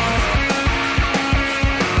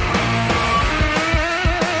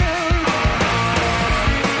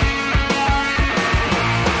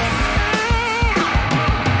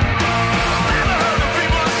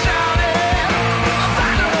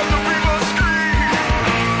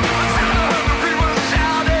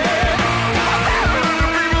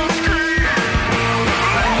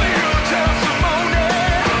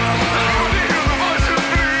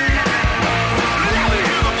 Let me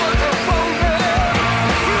hear the voices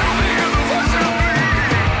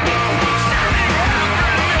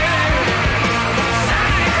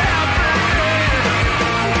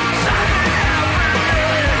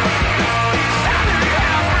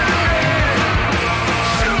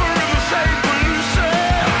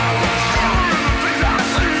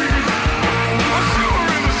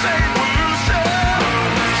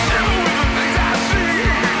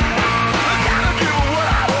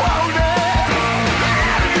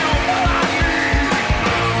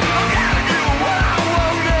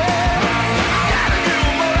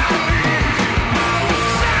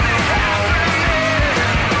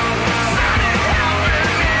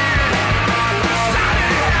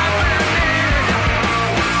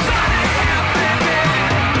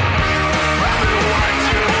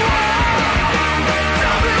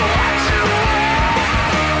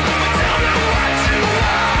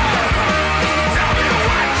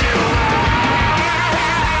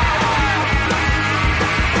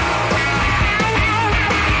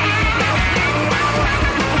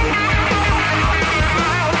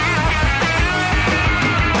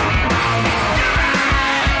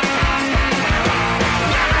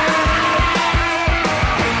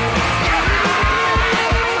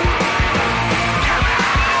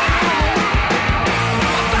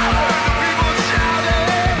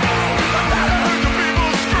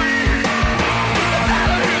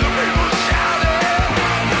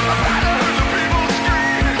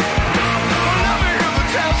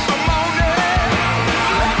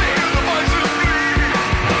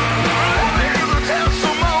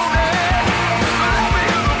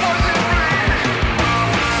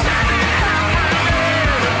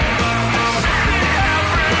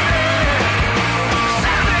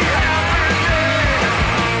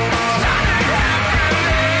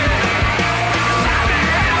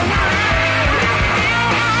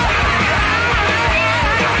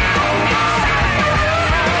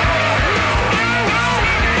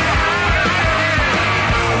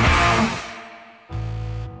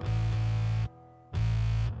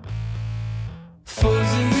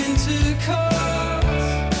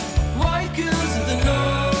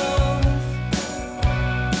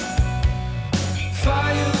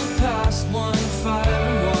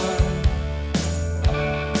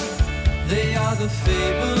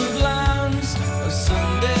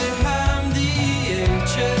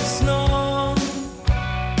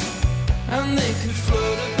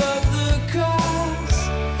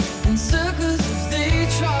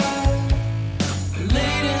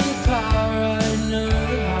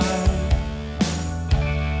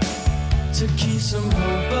to keep some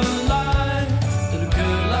hope alive that a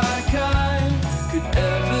girl like I could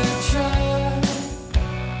ever try.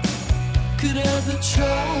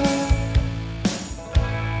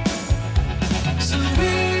 So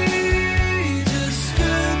we just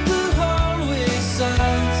skirt the hallway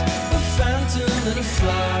signs, a phantom and a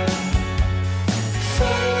fly.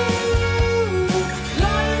 Follow the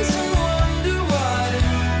lines and wonder why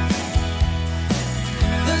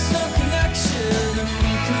there's no connection, and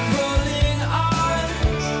weak of rolling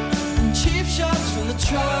eyes and cheap shots from the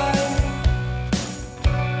tribe.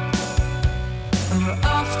 And we're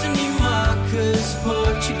after new markers,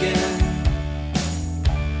 porch again.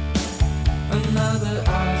 Another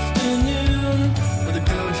afternoon with the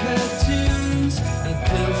goat head tunes and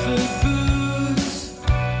pilfered booze.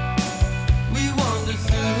 We wandered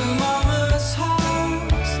through the mama's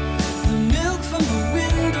house, the milk from the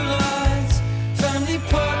window lights, family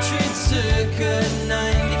portraits circa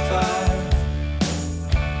 95.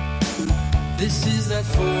 This is that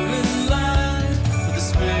foreign land with the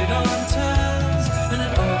spirit on tans, and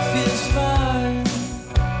it all feels fine.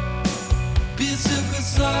 Be a secret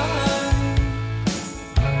sign.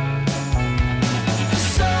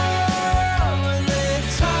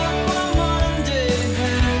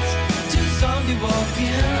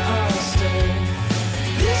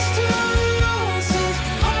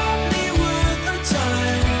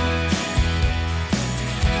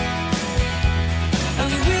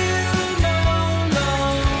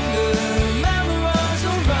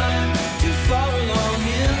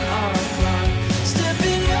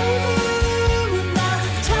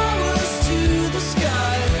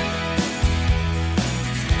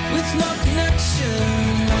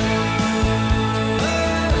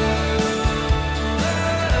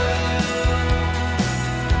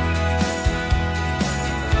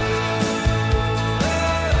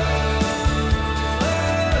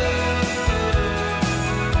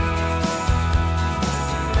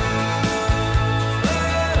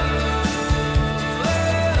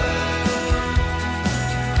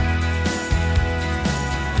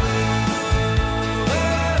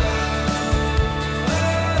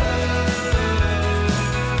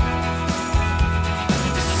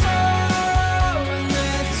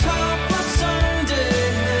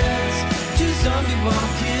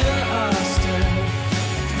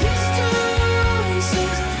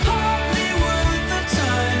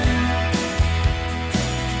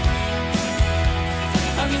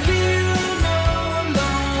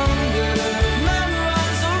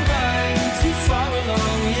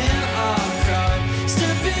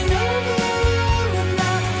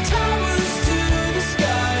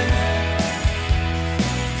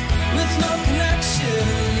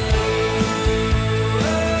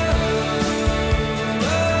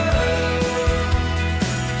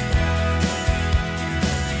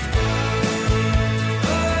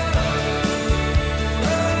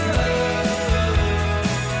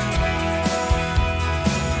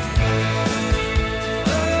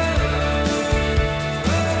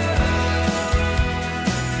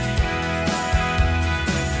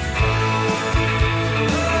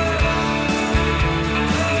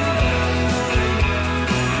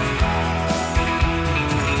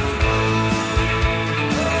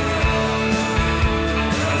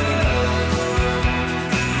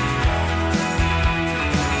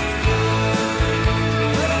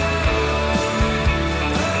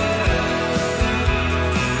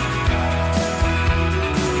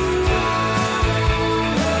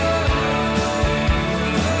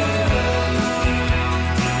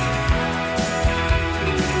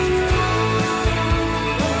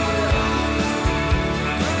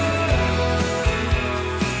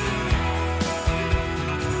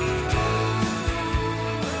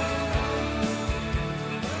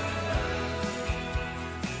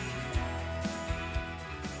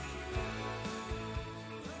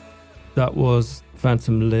 That was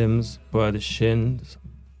Phantom Limbs by The Shins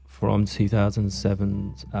from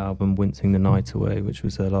 2007's album Wincing the Night Away, which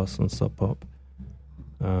was their last on Sub Pop.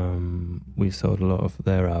 We sold a lot of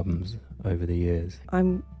their albums over the years.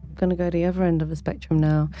 I'm going to go the other end of the spectrum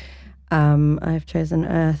now. I've chosen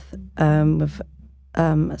Earth with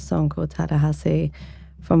a song called Tallahassee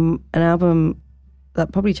from an album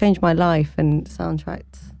that probably changed my life and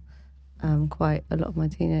soundtracked quite a lot of my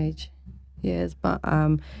teenage years, but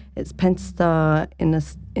it's Pentastar in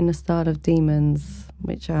the Style of Demons,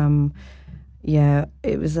 which it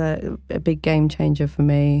was a big game changer for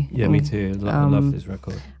me. Yeah, me too. I love this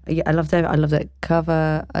record. Yeah, I loved that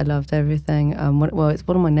cover. I loved everything. It's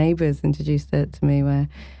one of my neighbours introduced it to me, where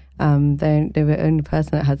they were the only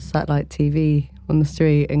person that had satellite TV on the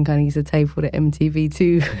street and kind of used to tape all the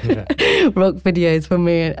MTV2 rock videos for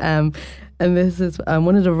me. And this is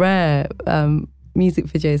one of the rare music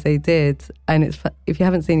videos they did, and if you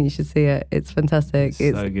haven't seen it, you should see it. It's fantastic.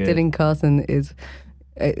 It's so good. Dylan Carson is.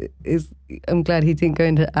 I'm glad he didn't go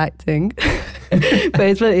into acting, but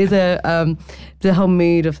it's the whole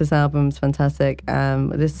mood of this album is fantastic.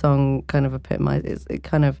 This song kind of epitomizes. It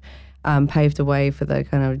kind of paved the way for the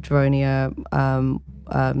kind of dronier.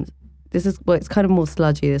 It's kind of more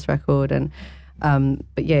sludgy, this record, and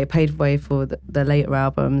but yeah, it paved the way for the later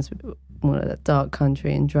albums, more of the dark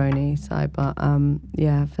country and drony side. But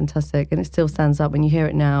yeah, fantastic, and it still stands up when you hear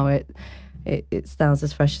it now. It sounds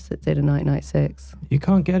as fresh as it did in 1996. You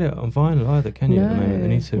can't get it on vinyl either, can you? At the moment? They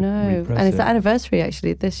need to repress and it's it. the anniversary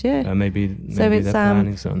actually this year. Maybe So it's they're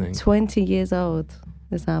planning something. 20 years old,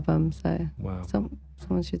 this album. So Wow.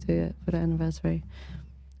 someone should do it for the anniversary,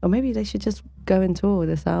 or maybe they should just go and tour with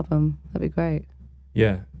this album. That'd be great.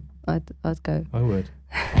 Yeah, I'd go. I would.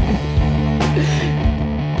 Thank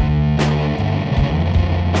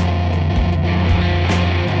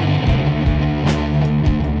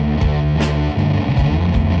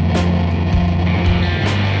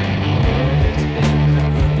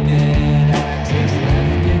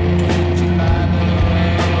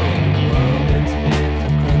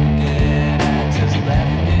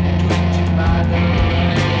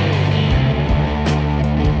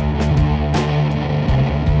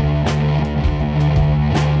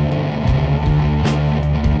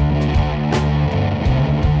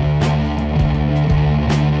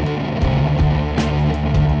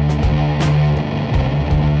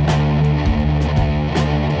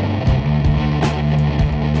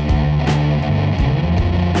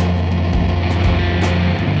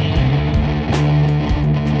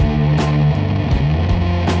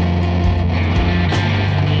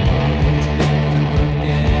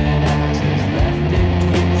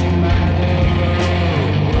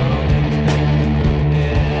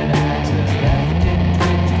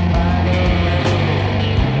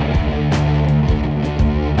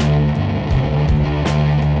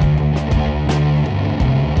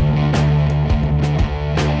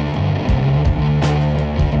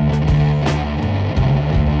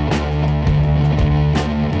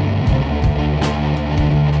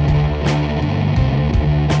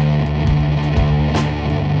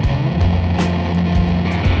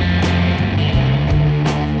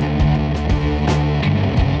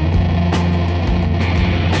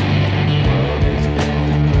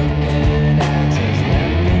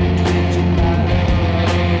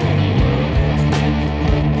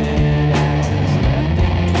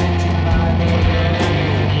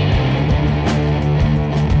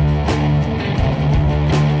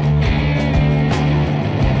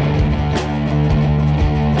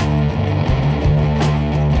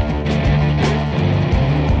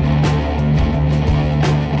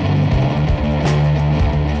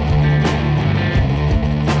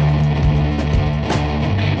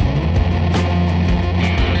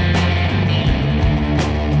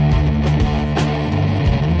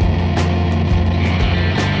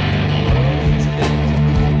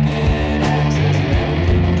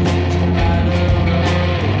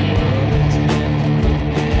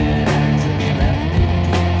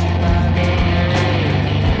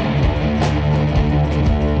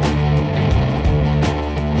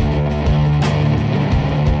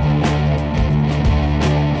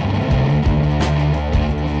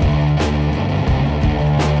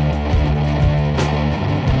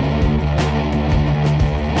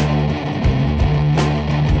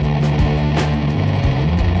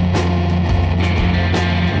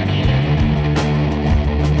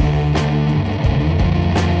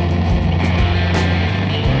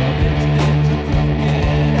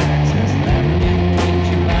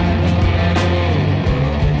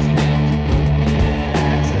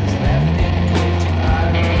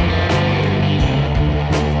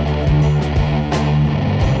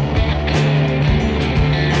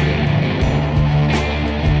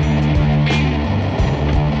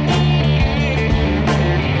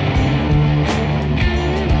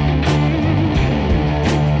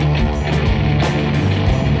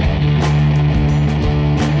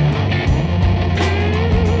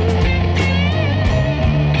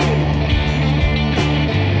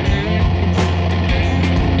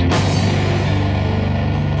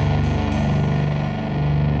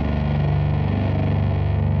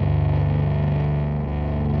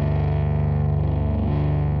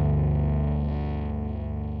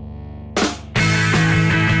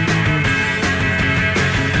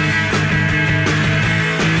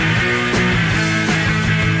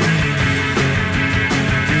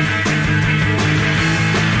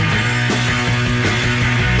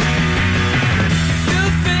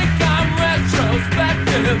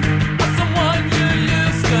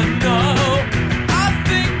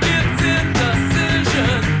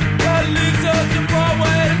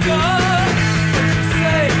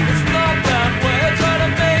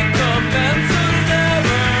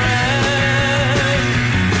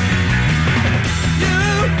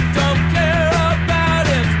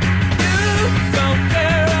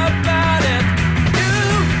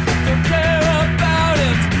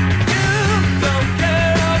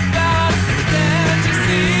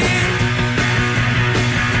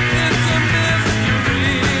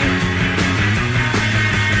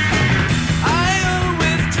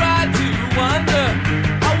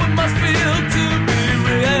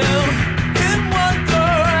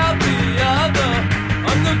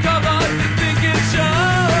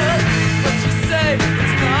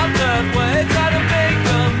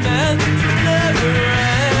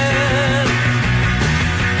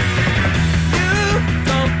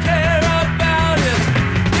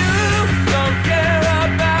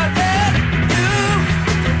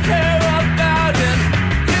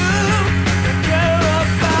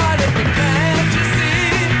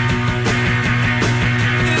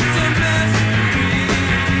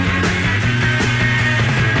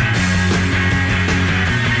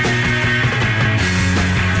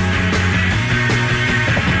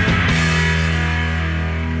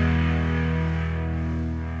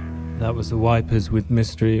Wipers with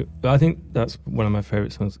Mystery. I think that's one of my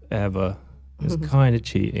favourite songs ever. It's kind of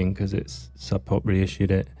cheating because it's Sub Pop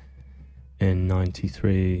reissued it in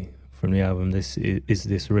 '93 from the album Is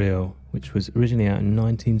This Real, which was originally out in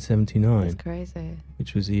 1979. That's crazy.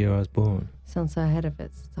 Which was the year I was born. Sounds so ahead of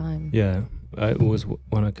its time. Yeah, it was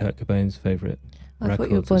one of Kurt Cobain's favourite I records. thought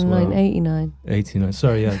you were born as in well. 1989. 89.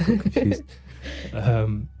 Sorry, yeah, I got confused.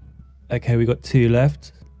 Okay, we got two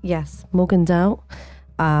left. Yes, Morgan Doubt.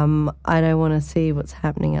 I Don't Want to See What's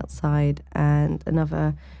Happening Outside, and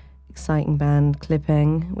another exciting band,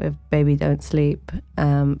 Clipping, with Baby Don't Sleep.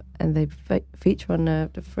 And they feature on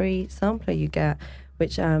the free sampler you get,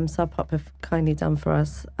 which Sub Pop have kindly done for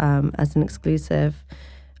us as an exclusive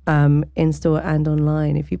in store and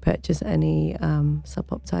online if you purchase any Sub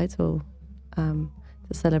Pop title to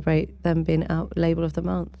celebrate them being out label of the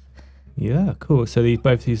month. Yeah, cool. So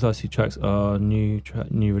both these last two tracks are new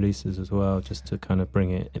releases as well, just to kind of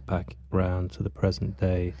bring it back round to the present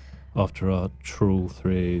day after our trawl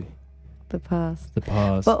through the past.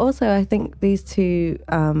 But also, I think these two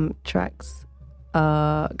tracks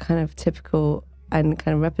are kind of typical and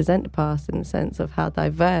kind of represent the past in the sense of how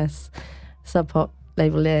diverse Sub Pop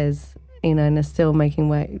label is, and they're still making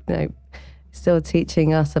way, still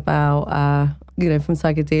teaching us about, from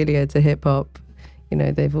psychedelia to hip hop.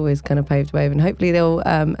 They've always kind of paved the way, and hopefully they'll,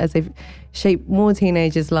 as they've shaped more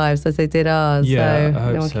teenagers' lives as they did ours. Yeah, so I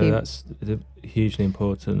hope so. That's hugely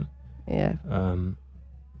important. Yeah.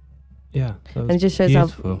 Yeah. And it just shows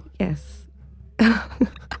beautiful. how. Yes.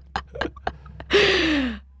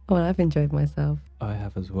 Well, I've enjoyed myself. I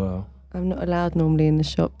have as well. I'm not allowed normally in the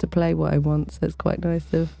shop to play what I want, so it's quite nice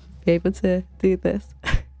to be able to do this.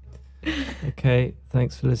 Okay,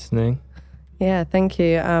 thanks for listening. Yeah, thank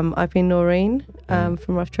you. I've been Noreen from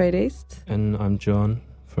Rough Trade East. And I'm John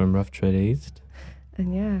from Rough Trade East.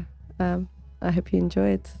 And yeah, I hope you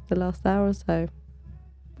enjoyed the last hour or so.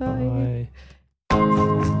 Bye.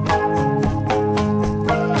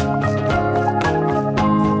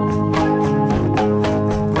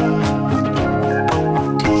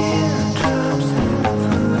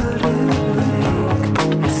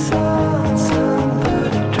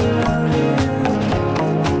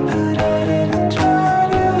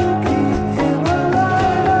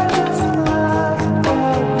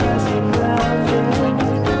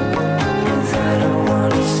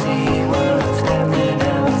 See what's happening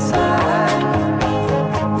outside.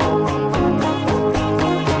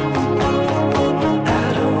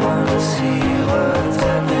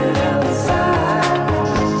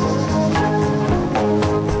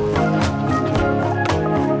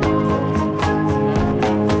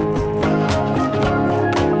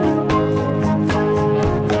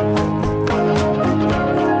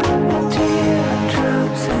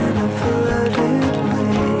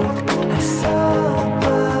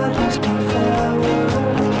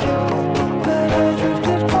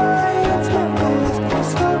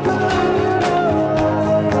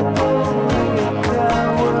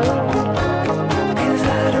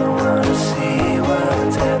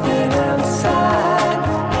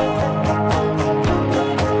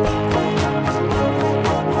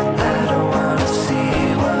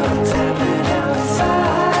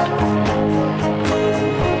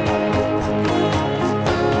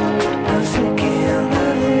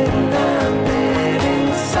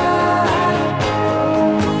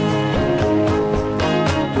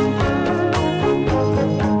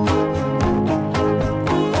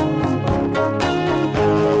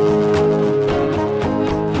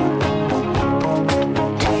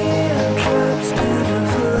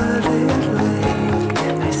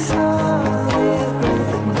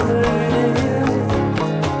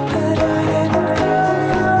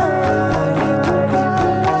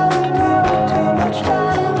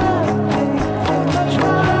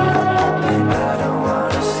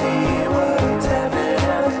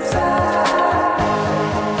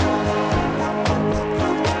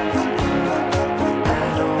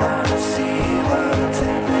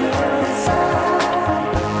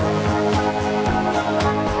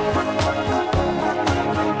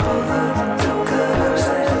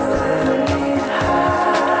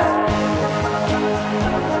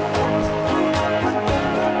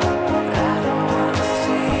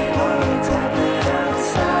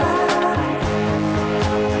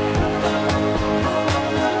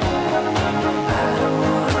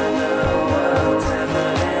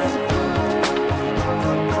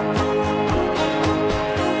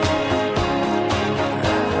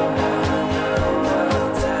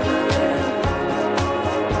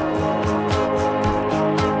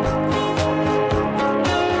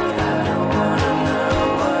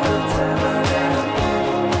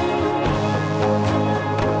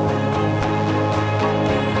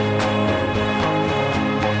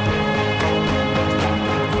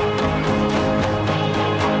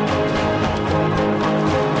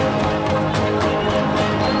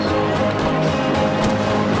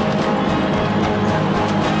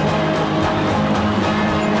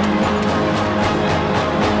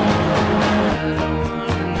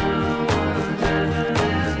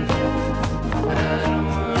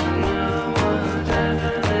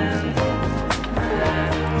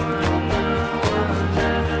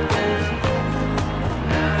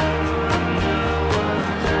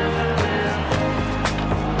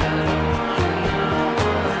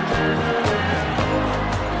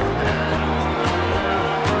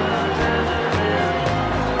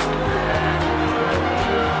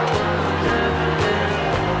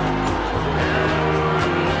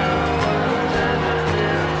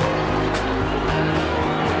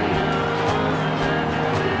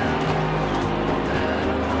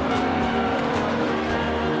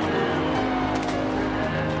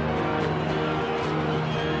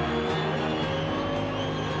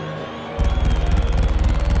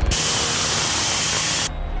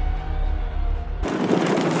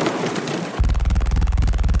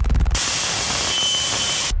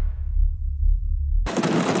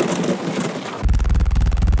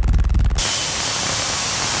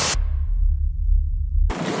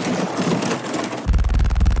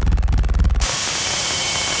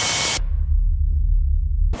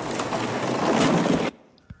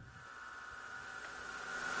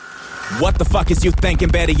 What the fuck is you thinking?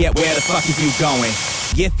 Better yet, where the fuck is you going?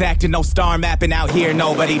 Get back to no star mapping out here,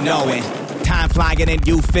 nobody knowing. Time flying and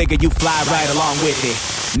you figure you fly right along with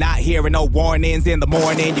it. Not hearing no warnings in the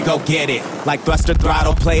morning, you go get it. Like Buster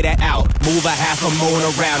Throttle, play that out. Move a half a moon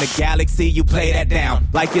around a galaxy, you play that down.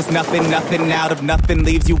 Like it's nothing, nothing out of nothing.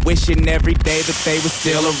 Leaves you wishing every day that they were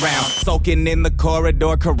still around. Soaking in the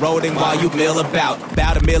corridor, corroding while you mill about.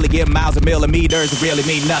 About a million miles or millimeters really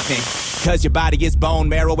mean nothing. Cause your body is bone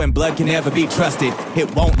marrow and blood can never be trusted.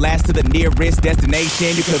 It won't last to the nearest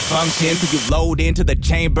destination you could function. So you load into the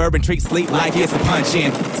chamber and treat sleep like it's a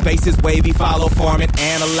punch-in. Space is wavy, follow form and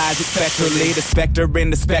analyze it spectrally. The specter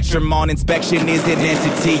in the spectrum on inspection is an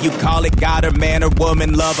entity. You call it God or man or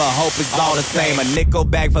woman, love or hope is all the same. A nickel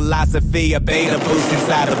bag philosophy, a beta boost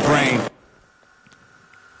inside the brain.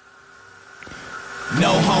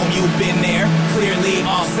 No home, you've been there, clearly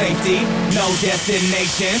all safety. No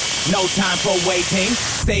destination, no time for waiting.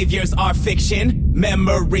 Saviors are fiction,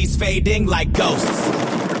 memories fading like ghosts.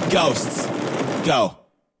 Ghosts, go.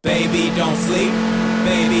 Baby, don't sleep.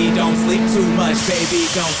 Baby, don't sleep too much. Baby,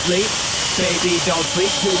 don't sleep. Baby, don't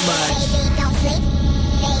sleep too much. Baby, don't sleep.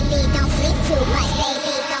 Baby, don't sleep too much.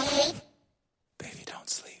 Baby, don't sleep. Baby, don't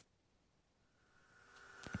sleep.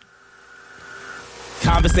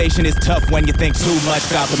 Conversation is tough when you think too much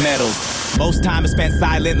about the metals. Most time is spent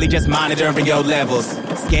silently just monitoring your levels.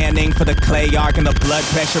 Scanning for the clay arc and the blood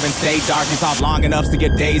pressure and stay darkness off long enough so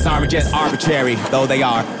your days aren't just arbitrary, though they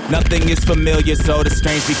are. Nothing is familiar, so the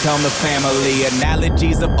strange become the family.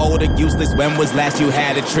 Analogies of old are useless. When was last you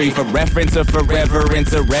had a tree? For reference or for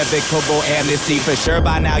reverence, irrevocable amnesty. For sure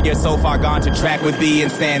by now you're so far gone to track with the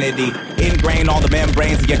insanity. Ingrained on the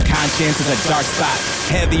membranes of your conscience is a dark spot.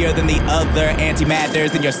 Heavier than the other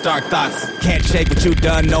antimatters in your stark thoughts. Can't shake what you've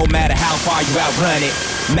done no matter how far you outrun it.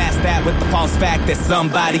 Mask that with the false fact that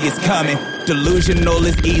somebody is coming. Delusional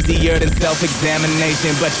is easier than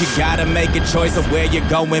self-examination, but you gotta make a choice of where you're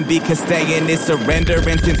going, because staying is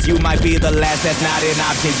surrendering. Since you might be the last, that's not an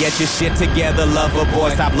option. Get your shit together, lover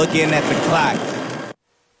boy, stop looking at the clock.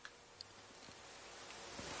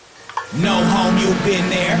 No home, you've been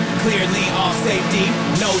there, clearly all safety.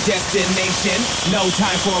 No destination, no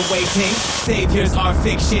time for waiting. Saviors are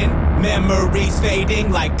fiction, memories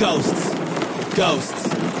fading like ghosts. Ghosts,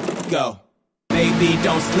 go. Baby,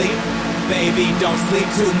 don't sleep. Baby, don't sleep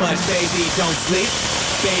too much. Baby, don't sleep.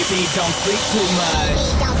 Baby, don't sleep too much.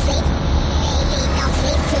 Baby, don't sleep. Baby, don't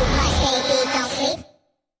sleep too much. Baby, don't sleep.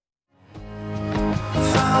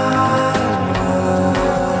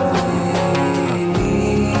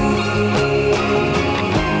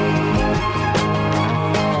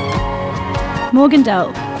 Morgan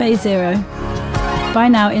Delp, Bay Zero. Buy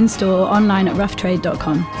now in store or online at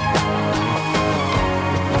roughtrade.com.